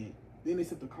 Then they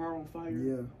set the car on fire.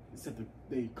 Yeah. They set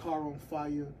the car on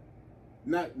fire.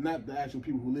 Not the actual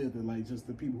people who lived there, like just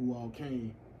the people who all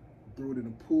came. Threw it in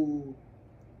a pool.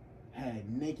 Had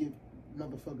naked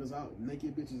motherfuckers out,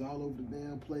 naked bitches all over the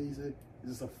damn place. It's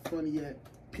just a funny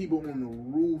people on the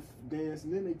roof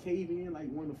dancing. Then they cave in like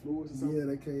one of the floors or something. Yeah,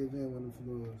 they caved in one of the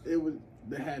floors.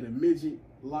 They had a midget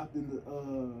locked in the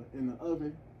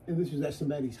oven. And this was at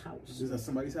somebody's house. This was at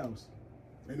somebody's house,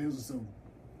 and it was some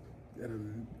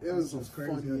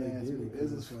crazy funny ass.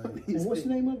 It was funny. And what's the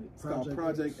name of it? It's called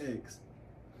Project X.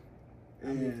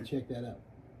 I need to check that out.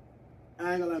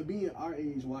 I ain't gonna lie, being our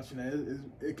age watching that,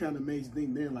 it kind of makes you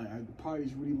think then, like, are the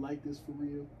parties really like this for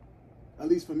real? At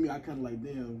least for me, I kind of like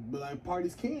them. But, like,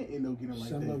 parties can end up getting like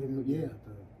some that. Some of them, yeah.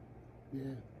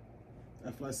 Yeah.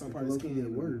 I feel like some parties can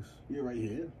get worse. Yeah, right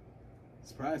here.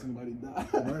 Surprised somebody died.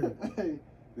 Right.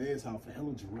 There's how for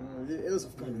hella drugs. It was a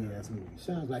funny-ass movie.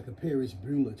 Sounds like a Paris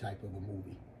Bueller type of a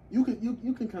movie. You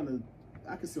can kind of,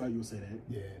 I can see why you would say that.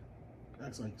 Yeah. I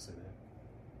can see why you would say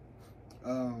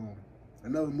that.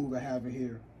 Another movie I have in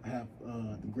here, I have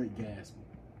The Great Gatsby.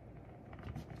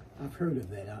 I've heard of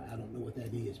that. I don't know what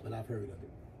that is, but I've heard of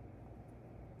it.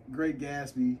 Great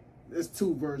Gatsby. There's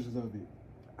 2 versions of it.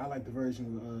 I like the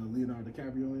version with Leonardo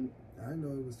DiCaprio in it. I didn't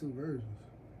know it was 2 versions.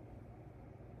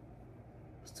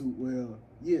 It's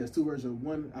 2 versions.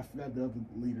 One, I forgot the other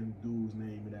leading dude's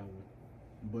name in that one.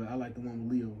 but I like the one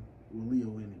with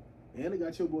Leo in it. And they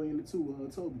got your boy in it too,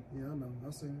 Toby. Yeah, I know.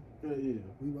 I seen it. Yeah.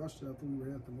 We watched it after we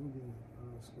were at the movie in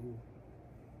school.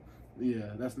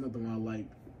 Yeah, that's another one I like.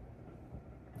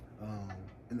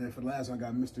 And then for the last one, I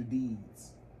got Mr.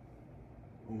 Deeds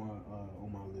on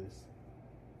my list.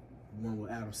 One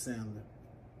with Adam Sandler.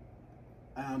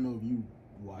 I don't know if you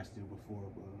watched it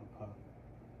before, Pop,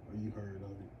 or you heard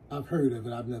of it. I've heard of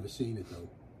it. I've never seen it though.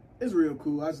 It's real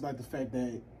cool. I just like the fact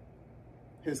that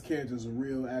his character is a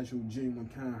real, actual, genuine,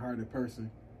 kind-hearted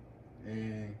person.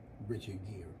 And Richard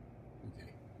Gere.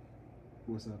 Okay.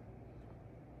 What's up?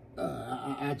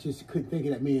 I just couldn't think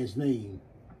of that man's name.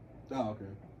 Oh, okay.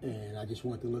 And I just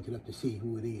wanted to look it up to see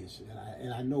who it is.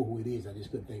 And I know who it is. I just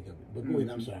couldn't think of it. But go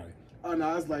ahead. I'm sorry. Oh no,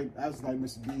 I was like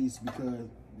Mr. Deeds because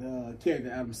the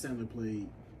character Adam Sandler played,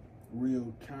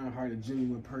 real, kind-hearted,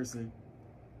 genuine person,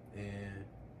 and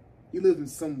he lived in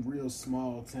some real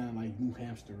small town like New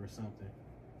Hampshire or something.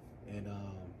 And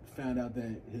found out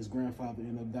that his grandfather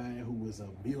ended up dying, who was a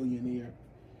billionaire,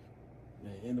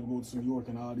 and ended up going to New York,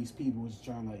 and all these people was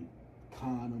trying to like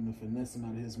con him and finesse him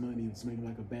out of his money and just make him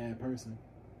like a bad person.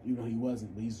 You know he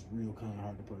wasn't, but he's a real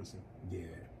kind-hearted person. Yeah.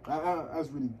 I was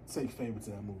really take favor to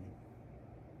that movie.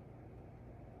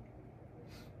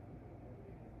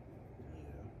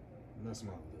 Yeah, that's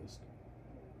my list.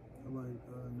 I like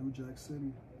New Jack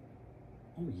City.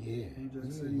 Oh yeah. New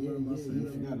Jack City, one of my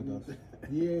favorite movies.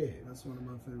 Yeah. That's one of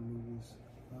my favorite movies.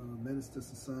 Menace to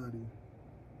Society.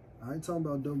 I ain't talking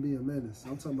about Don't Be a Menace.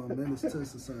 I'm talking about Menace to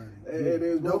Society.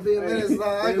 Don't Be a Menace.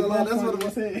 I ain't gonna lie,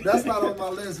 that's not on my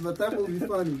list, but that movie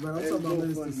funny. But I'm talking about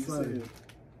Menace to Society.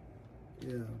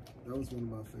 Yeah, that was one of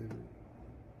my favorite.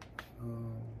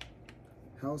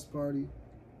 House Party.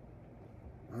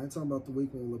 I ain't talking about the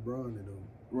week when LeBron and them.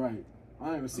 Right. I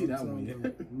didn't even see that one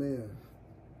yet. Man,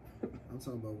 I'm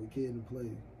talking about with Kid and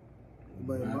Play.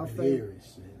 But Robert my favorite,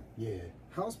 Harris, yeah.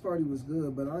 House Party was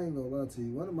good, but I ain't gonna lie to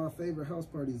you. One of my favorite house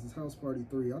parties is House Party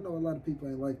 3. I know a lot of people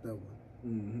ain't like that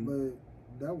one,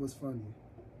 but that was funny.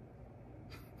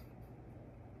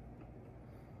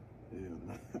 Yeah.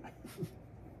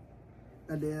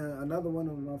 And then another one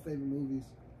of my favorite movies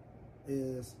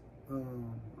is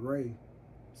Ray.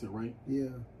 Is it Ray? Yeah.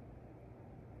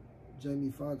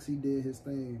 Jamie Foxx, he did his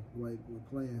thing like with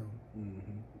playing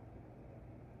him.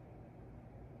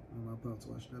 My pops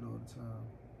watch that all the time.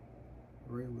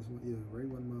 Ray was one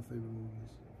of my favorite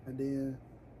movies. And then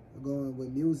going with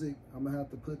music, I'm gonna have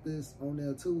to put this on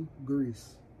there too.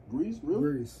 Grease. Grease, really?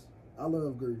 Grease. I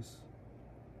love Grease.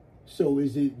 So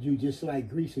is it you just like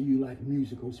Grease or you like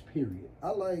musicals, period? I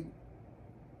like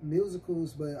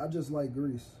musicals, but I just like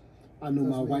Grease. I know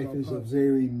my wife is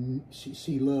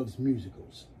she loves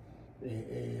musicals.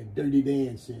 And Dirty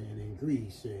Dancing and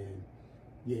Grease, and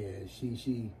yeah,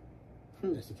 she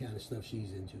that's the kind of stuff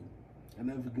she's into. I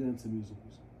never get into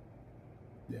musicals.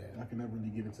 Yeah, I can never really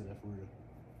get into that for real.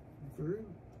 For real?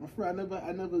 For real,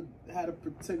 I never had a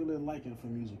particular liking for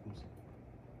musicals.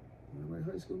 You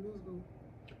like High School Musical?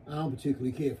 I don't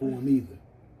particularly care for them either.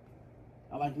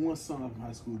 I like one song from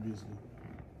High School Musical.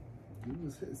 You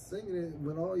was singing it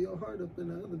with all your heart up in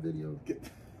the other video.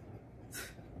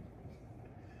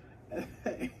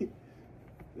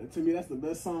 To me, that's the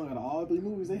best song out of all 3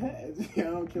 movies they had. I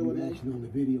don't care what you actually on the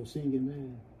video singing,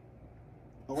 man.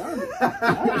 Oh,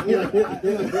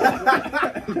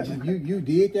 you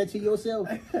did that to yourself?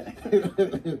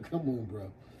 Come on,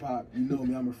 bro. Pop, you know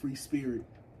me. I'm a free spirit.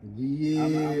 Yeah,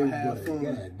 I'm have fun.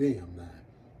 God damn, man.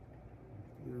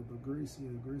 Yeah, but Grease is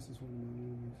one of my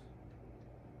movies.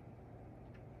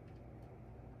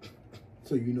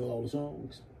 So you know all the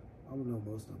songs? I don't know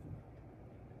most of them.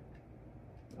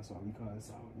 That's why we call it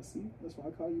song. See, that's why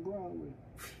I call you Broadway.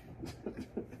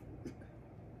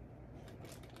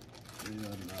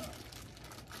 Yeah, nah.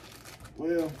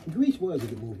 Well, Grease was a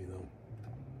good movie, though.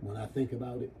 When I think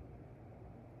about it,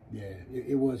 yeah,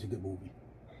 it was a good movie.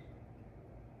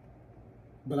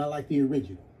 But I like the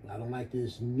original. I don't like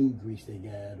this new Grease they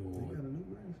got. They got a new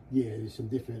Grease? Yeah, there's some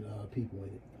different people in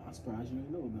it. I'm surprised you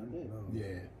didn't know about that. No.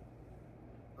 Yeah.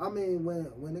 I mean,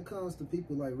 when it comes to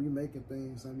people like remaking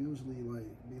things, I'm usually like,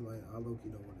 I low-key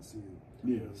don't want to see it.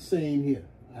 Yeah. Same here.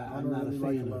 I'm don't not really a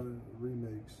like fan a lot of of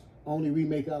remakes. Only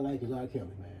remake I like is R.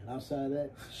 Kelly, man. Outside of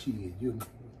that, shit, you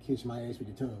kiss my ass with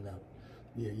your tongue out.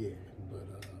 Yeah.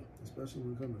 But especially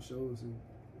when it comes to shows and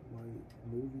like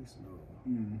movies, no.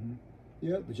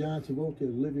 Yeah, but John Travolta,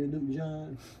 Olivia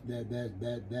Newton-John,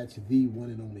 that's the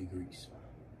one and only Grease.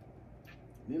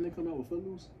 Didn't they come out with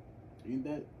Footloose? Ain't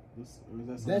that? Or is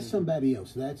that that's somebody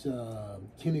else. That's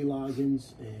Kenny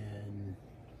Loggins, and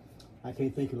I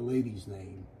can't think of the lady's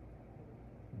name.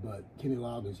 But Kenny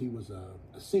Loggins, he was a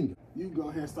singer. You go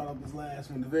ahead and start off this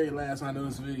last one. The very last one I know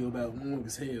this video about Monk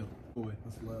as hell. Boy.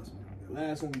 That's the last one we got.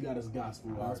 Last one we got is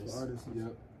gospel artists.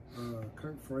 Yep.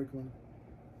 Kirk Franklin.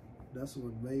 That's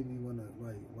what made me want to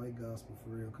like gospel for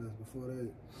real. Cause before that,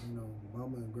 you know,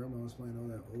 Mama and Grandma was playing all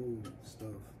that old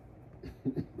stuff.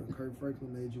 But Kirk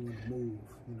Franklin made you want to move,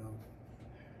 you know.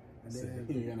 And then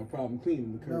he ain't got no problem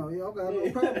cleaning the Kirk. No, I got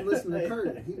no problem listening to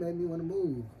Kirk. He made me want to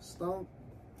move, stomp,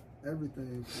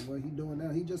 everything. What he doing now?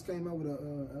 He just came out with a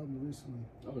album recently.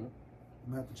 Okay. I'm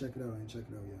gonna have to check it out. I ain't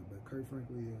checked it out yet. But Kirk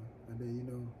Franklin, yeah. And then, you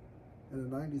know, in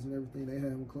the 90s and everything, they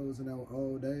had him closing out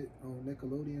all day on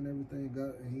Nickelodeon and everything.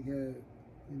 And he had,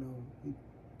 you know, he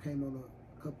came on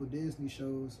a couple of Disney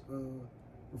shows,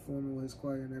 performing with his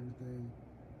choir and everything.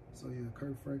 So yeah,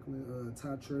 Kirk Franklin,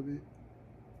 Ty Tribbett.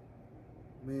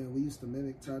 Man, we used to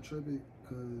mimic Ty Tribbett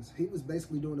because he was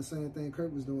basically doing the same thing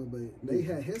Kirk was doing, but they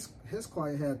had his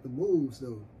choir had the moves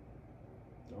though.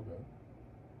 Okay.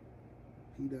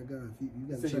 He that guy.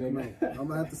 You gotta check him out. I'm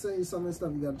gonna have to send you some of his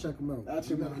stuff. You gotta check him out. I'll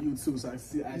check him out on YouTube so I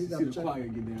see the choir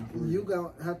get down. For real. You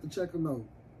gonna have to check him out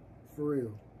for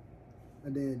real.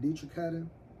 And then Dietrich Haddon,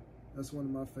 that's one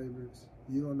of my favorites.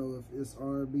 You don't know if it's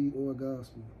R&B or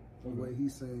gospel the way he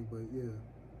sang, but yeah,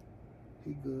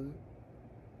 he good.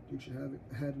 Dietrich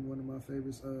Haddon, one of my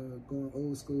favorites. Going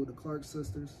old school, the Clark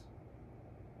sisters.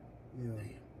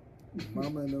 Yeah,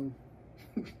 Mama and them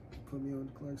put me on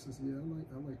the Clark sisters. Yeah,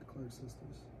 I like the Clark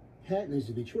sisters. Haddon is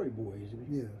a Detroit boy, isn't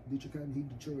he? Yeah, Dietrich Haddon, he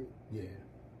Detroit. Yeah.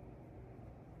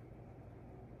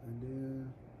 And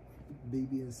then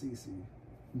BB and CC.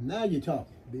 Now you're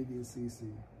talking. BB and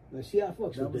CC. Now see, I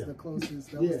fucks that with was them. the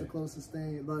closest. That was the closest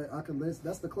thing. Like I could listen.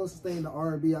 That's the closest thing to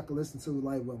R&B I could listen to.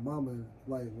 Like with Mama,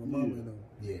 Mama and them.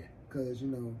 Yeah. Cause you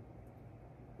know,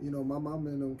 my mama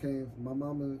and them came. My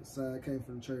mama side came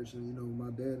from the church, and you know,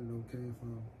 my dad and them came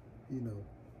from, you know,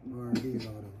 R&B and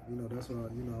all them. You know, that's why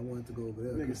I wanted to go over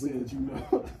there. Nigga said,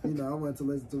 you know, I wanted to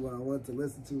listen to what I wanted to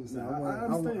listen to. So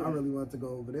I really wanted to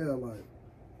go over there. Like,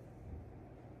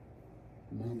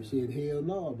 Mama said, "Hell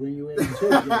no, bring your ass to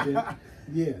church."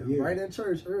 Yeah. Right in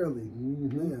church early.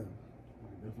 Mm-hmm.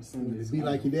 Yeah. Be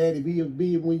like your daddy.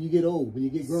 Be when you get old, when you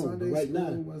get grown. Sunday but right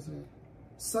school now, wasn't.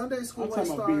 Sunday school I'm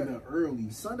talking about being the early.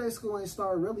 Sunday school ain't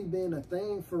start really being a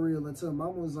thing for real until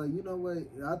Mama was like, you know what?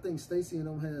 I think Stacy and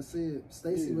them had said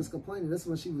Stacy was complaining. That's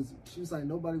when she was like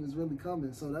nobody was really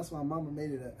coming. So that's why Mama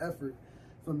made it an effort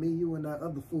for me, you, and that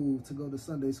other fool to go to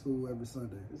Sunday school every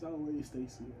Sunday. It's always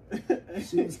Stacy.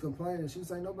 She was complaining. She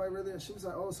was like, nobody really. She was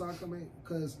like, oh, so I come in.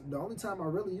 Because the only time I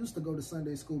really used to go to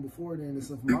Sunday school before then is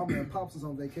if Mama and Pops was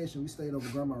on vacation. We stayed over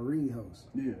Grandma Reed's house.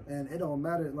 Yeah. And it don't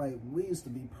matter. Like, we used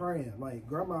to be praying. Like,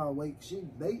 Grandma awake.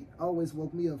 They always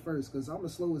woke me up first because I'm the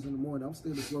slowest in the morning. I'm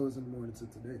still the slowest in the morning to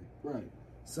today. Right.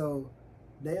 So,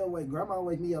 Grandma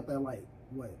wake me up at like,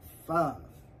 5?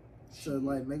 To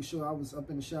like make sure I was up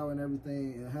in the shower and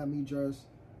everything and have me dressed.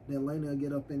 Then Lena would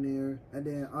get up in there. And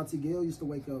then Auntie Gail used to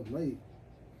wake up late.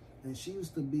 And she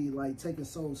used to be like taking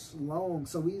so long.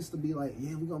 So we used to be like,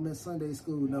 yeah, we're going to miss Sunday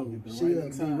school. No,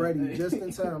 she'll be ready just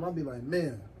in time. I'll be like,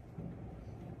 man.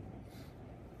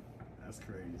 That's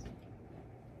crazy.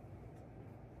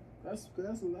 That's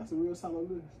a real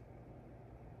solid list.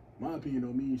 My opinion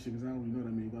don't mean shit because I don't really know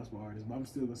that many gospel artists. But I'm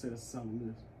still going to say that's a solid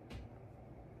list.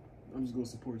 I'm just going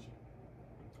to support you.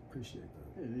 Appreciate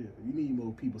that. Yeah. You need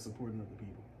more people supporting other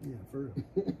people. Yeah, for real.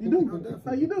 You do. Definitely.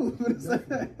 How you do?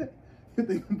 You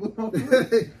think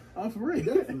I'm for real?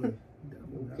 Definitely.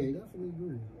 Okay. I definitely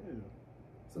agree. Yeah.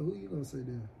 So who you gonna say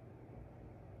then?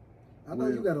 I know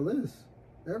you got a list.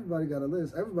 Everybody got a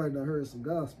list. Everybody done heard some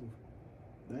gospel.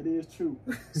 That is true.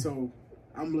 So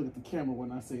I'm looking at the camera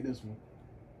when I say this one.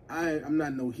 I'm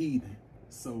not no heathen.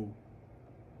 So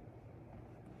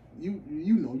you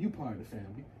know you part of the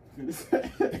family.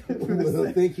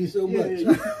 Well, thank you so much.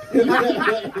 You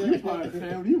part of the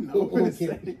family, you know.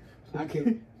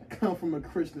 Okay. I come from a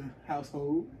Christian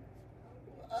household.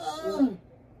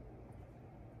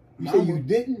 You say you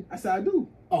didn't? I said I do.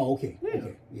 Oh, okay. Yeah.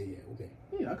 Okay. Yeah, okay.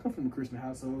 Yeah, I come from a Christian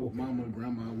household. Okay. Mama,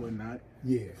 grandma, and whatnot.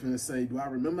 Yeah. Finna say, do I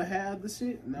remember half the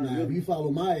shit? Nah, really. You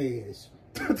follow my ass.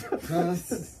 Huh?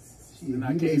 You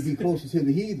may be closer to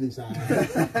the heathen side.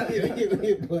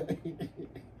 But,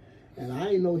 and I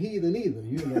ain't no heathen either,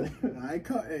 you know. I ain't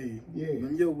caught,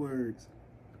 them your words.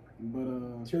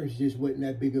 But church just wasn't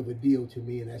that big of a deal to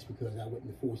me, and that's because I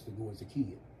wasn't forced to go as a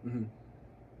kid. Mm-hmm.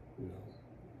 You know,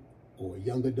 or a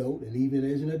young adult, and even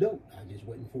as an adult, I just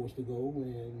wasn't forced to go.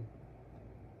 And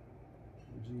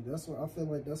that's why I feel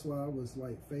like that's why I was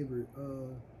like favorite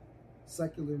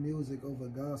secular music over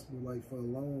gospel like for a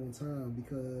long time,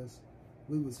 because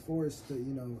we was forced to,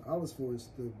 you know, I was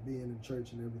forced to be in the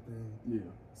church and everything.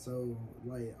 Yeah. So,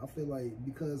 like, I feel like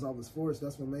because I was forced,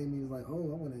 that's what made me like,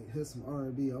 oh, I want to hear some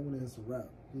R&B. I want to hear some rap,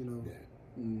 you know. Yeah.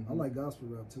 Mm-hmm. I like gospel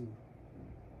rap, too.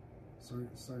 Certain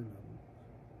of them.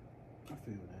 I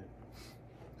feel that.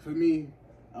 For me,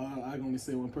 I can only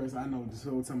say one person. I know this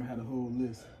whole time I had a whole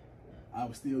list. I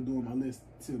was still doing my list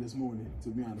till this morning, to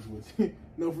be honest with you.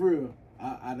 No, for real.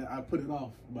 I put it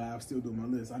off, but I was still doing my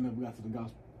list. I never got to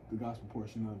the gospel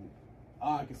portion of it.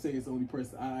 All I can say is the only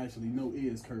person I actually know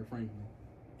is Kirk Franklin.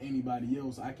 Anybody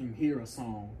else, I can hear a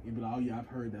song and be like, oh yeah, I've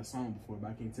heard that song before,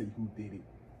 but I can't tell you who did it.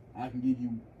 I can give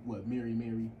you what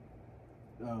Mary.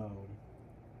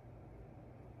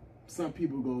 Some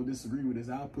people go disagree with this.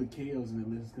 I'll put KL's in the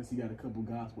list because he got a couple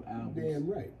gospel albums.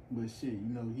 Damn right. But shit,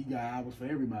 you know, he got albums for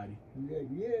everybody.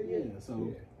 Yeah.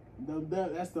 So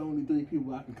that's the only three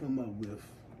people I can come up with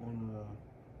on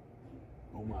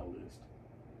my list.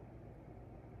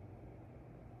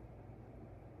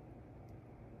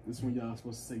 This when y'all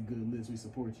supposed to say good list. We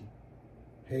support you.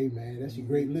 Hey man, that's a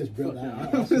great list, brother.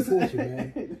 I support you,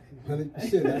 man.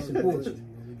 100%. I support you. You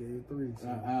only gave 3. So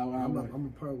I'm a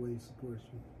part way support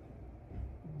you.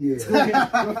 Yeah.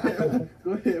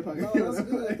 Go ahead. No, that's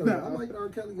good though. I like R.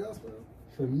 Kelly gospel.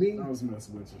 For me, I was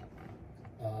messing with you.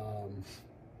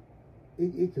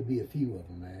 It could be a few of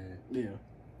them, man. Yeah.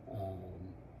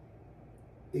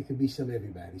 It could be some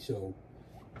everybody. So,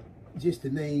 just to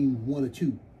name 1 or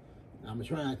 2. I'm gonna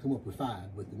try and come up with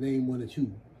 5, but to name 1 or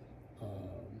 2.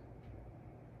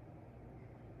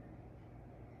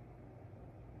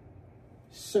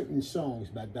 Certain songs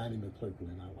by Donnie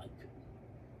McClurkin I like.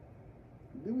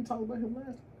 Did we talk about him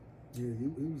last? Yeah, he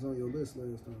was on your list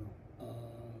last time.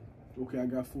 Okay, I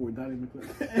got 4. Donnie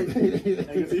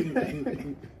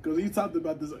McClurkin. Because he talked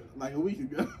about this like a week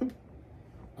ago.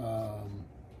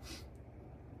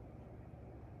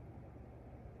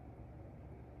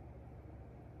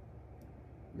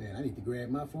 Man, I need to grab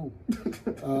my phone.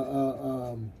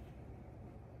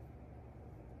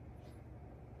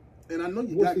 And I know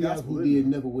you what's got the guy gospel who in did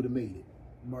there. Never Would Have Made It?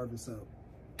 Marvin Sapp.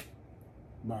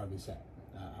 Marvin Sapp.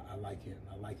 I like him.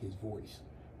 I like his voice.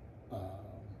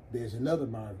 There's another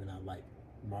Marvin I like.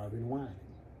 Marvin Wine.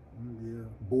 Yeah.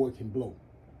 Boy can blow.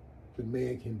 The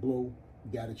man can blow.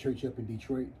 Got a church up in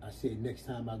Detroit. I said next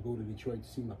time I go to Detroit to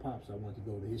see my pops, I want to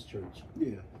go to his church.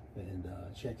 Yeah. And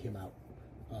check him out.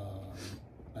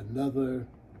 Another,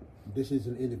 this is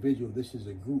an individual, this is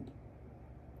a group,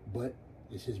 but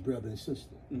it's his brother and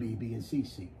sister, BB and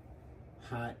CC.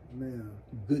 Hot, man,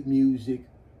 good music,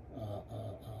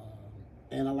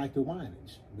 and I like the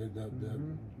Winans, the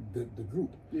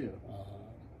group. Yeah.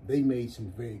 They made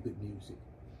some very good music.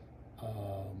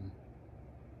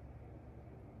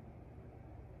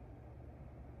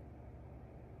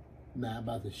 Now I'm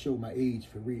about to show my age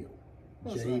for real.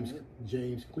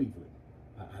 James Cleveland.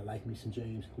 I like me some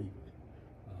James Cleveland.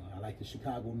 I like the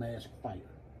Chicago Mass Choir.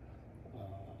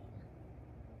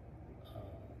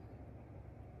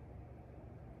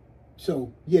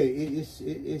 So yeah,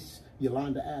 it's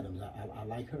Yolanda Adams. I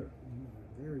like her.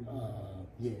 Very good.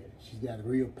 Yeah, she's got a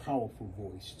real powerful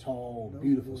voice. Tall,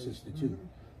 beautiful sister too.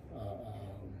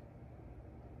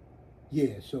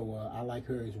 Yeah, so I like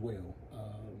her as well.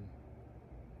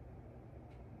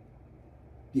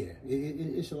 Yeah,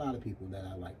 it's a lot of people that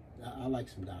I like. I like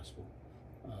some gospel.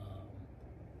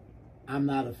 I'm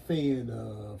not a fan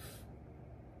of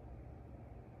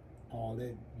all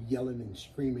that yelling and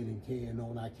screaming and carrying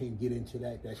on. I can't get into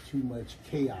that. That's too much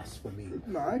chaos for me.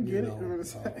 No, I get it.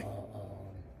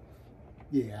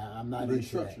 Yeah, I'm not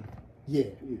into that.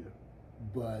 Yeah.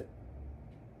 But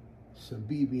some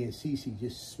BB and CC,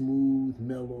 just smooth,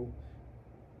 mellow.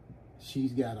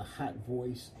 She's got a hot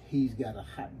voice. He's got a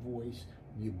hot voice.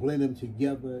 You blend them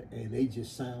together, and they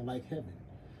just sound like heaven.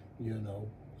 You know,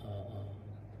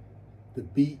 the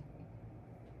beat,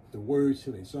 the words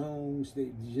to their songs,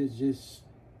 they just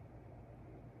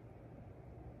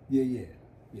yeah.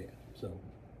 So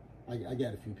I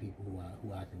got a few people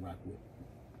who I can rock with.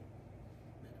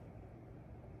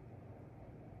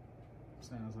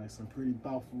 Sounds like some pretty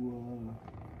thoughtful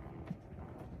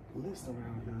list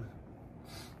around here.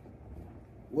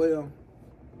 Well,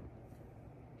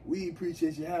 we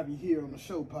appreciate you having you here on the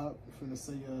show, Pop. I'm finna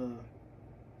say,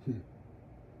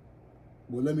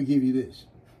 Well, let me give you this.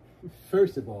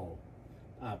 First of all,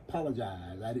 I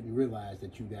apologize. I didn't realize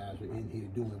that you guys were in here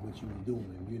doing what you were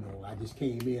doing. You know, I just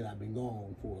came in. I've been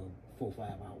gone for 4 or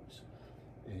 5 hours,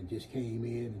 and just came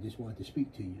in and just wanted to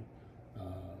speak to you.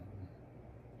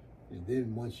 And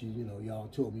then once y'all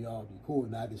told me y'all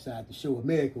recording, I decided to show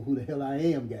America who the hell I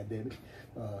am. Goddammit.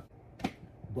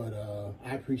 But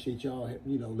I appreciate y'all,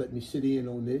 letting me sit in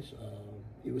on this.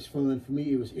 It was fun for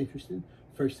me. It was interesting.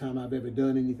 First time I've ever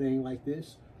done anything like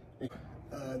this.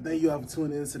 Thank you all for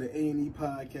tuning into the A&E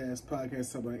podcast talk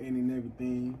about any and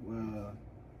everything.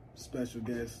 Special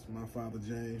guest, my father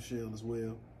James Shell as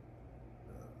well.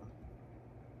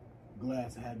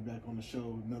 Glad to have you back on the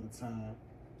show another time.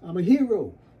 I'm a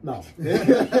hero. No.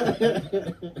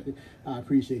 I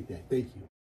appreciate that. Thank you.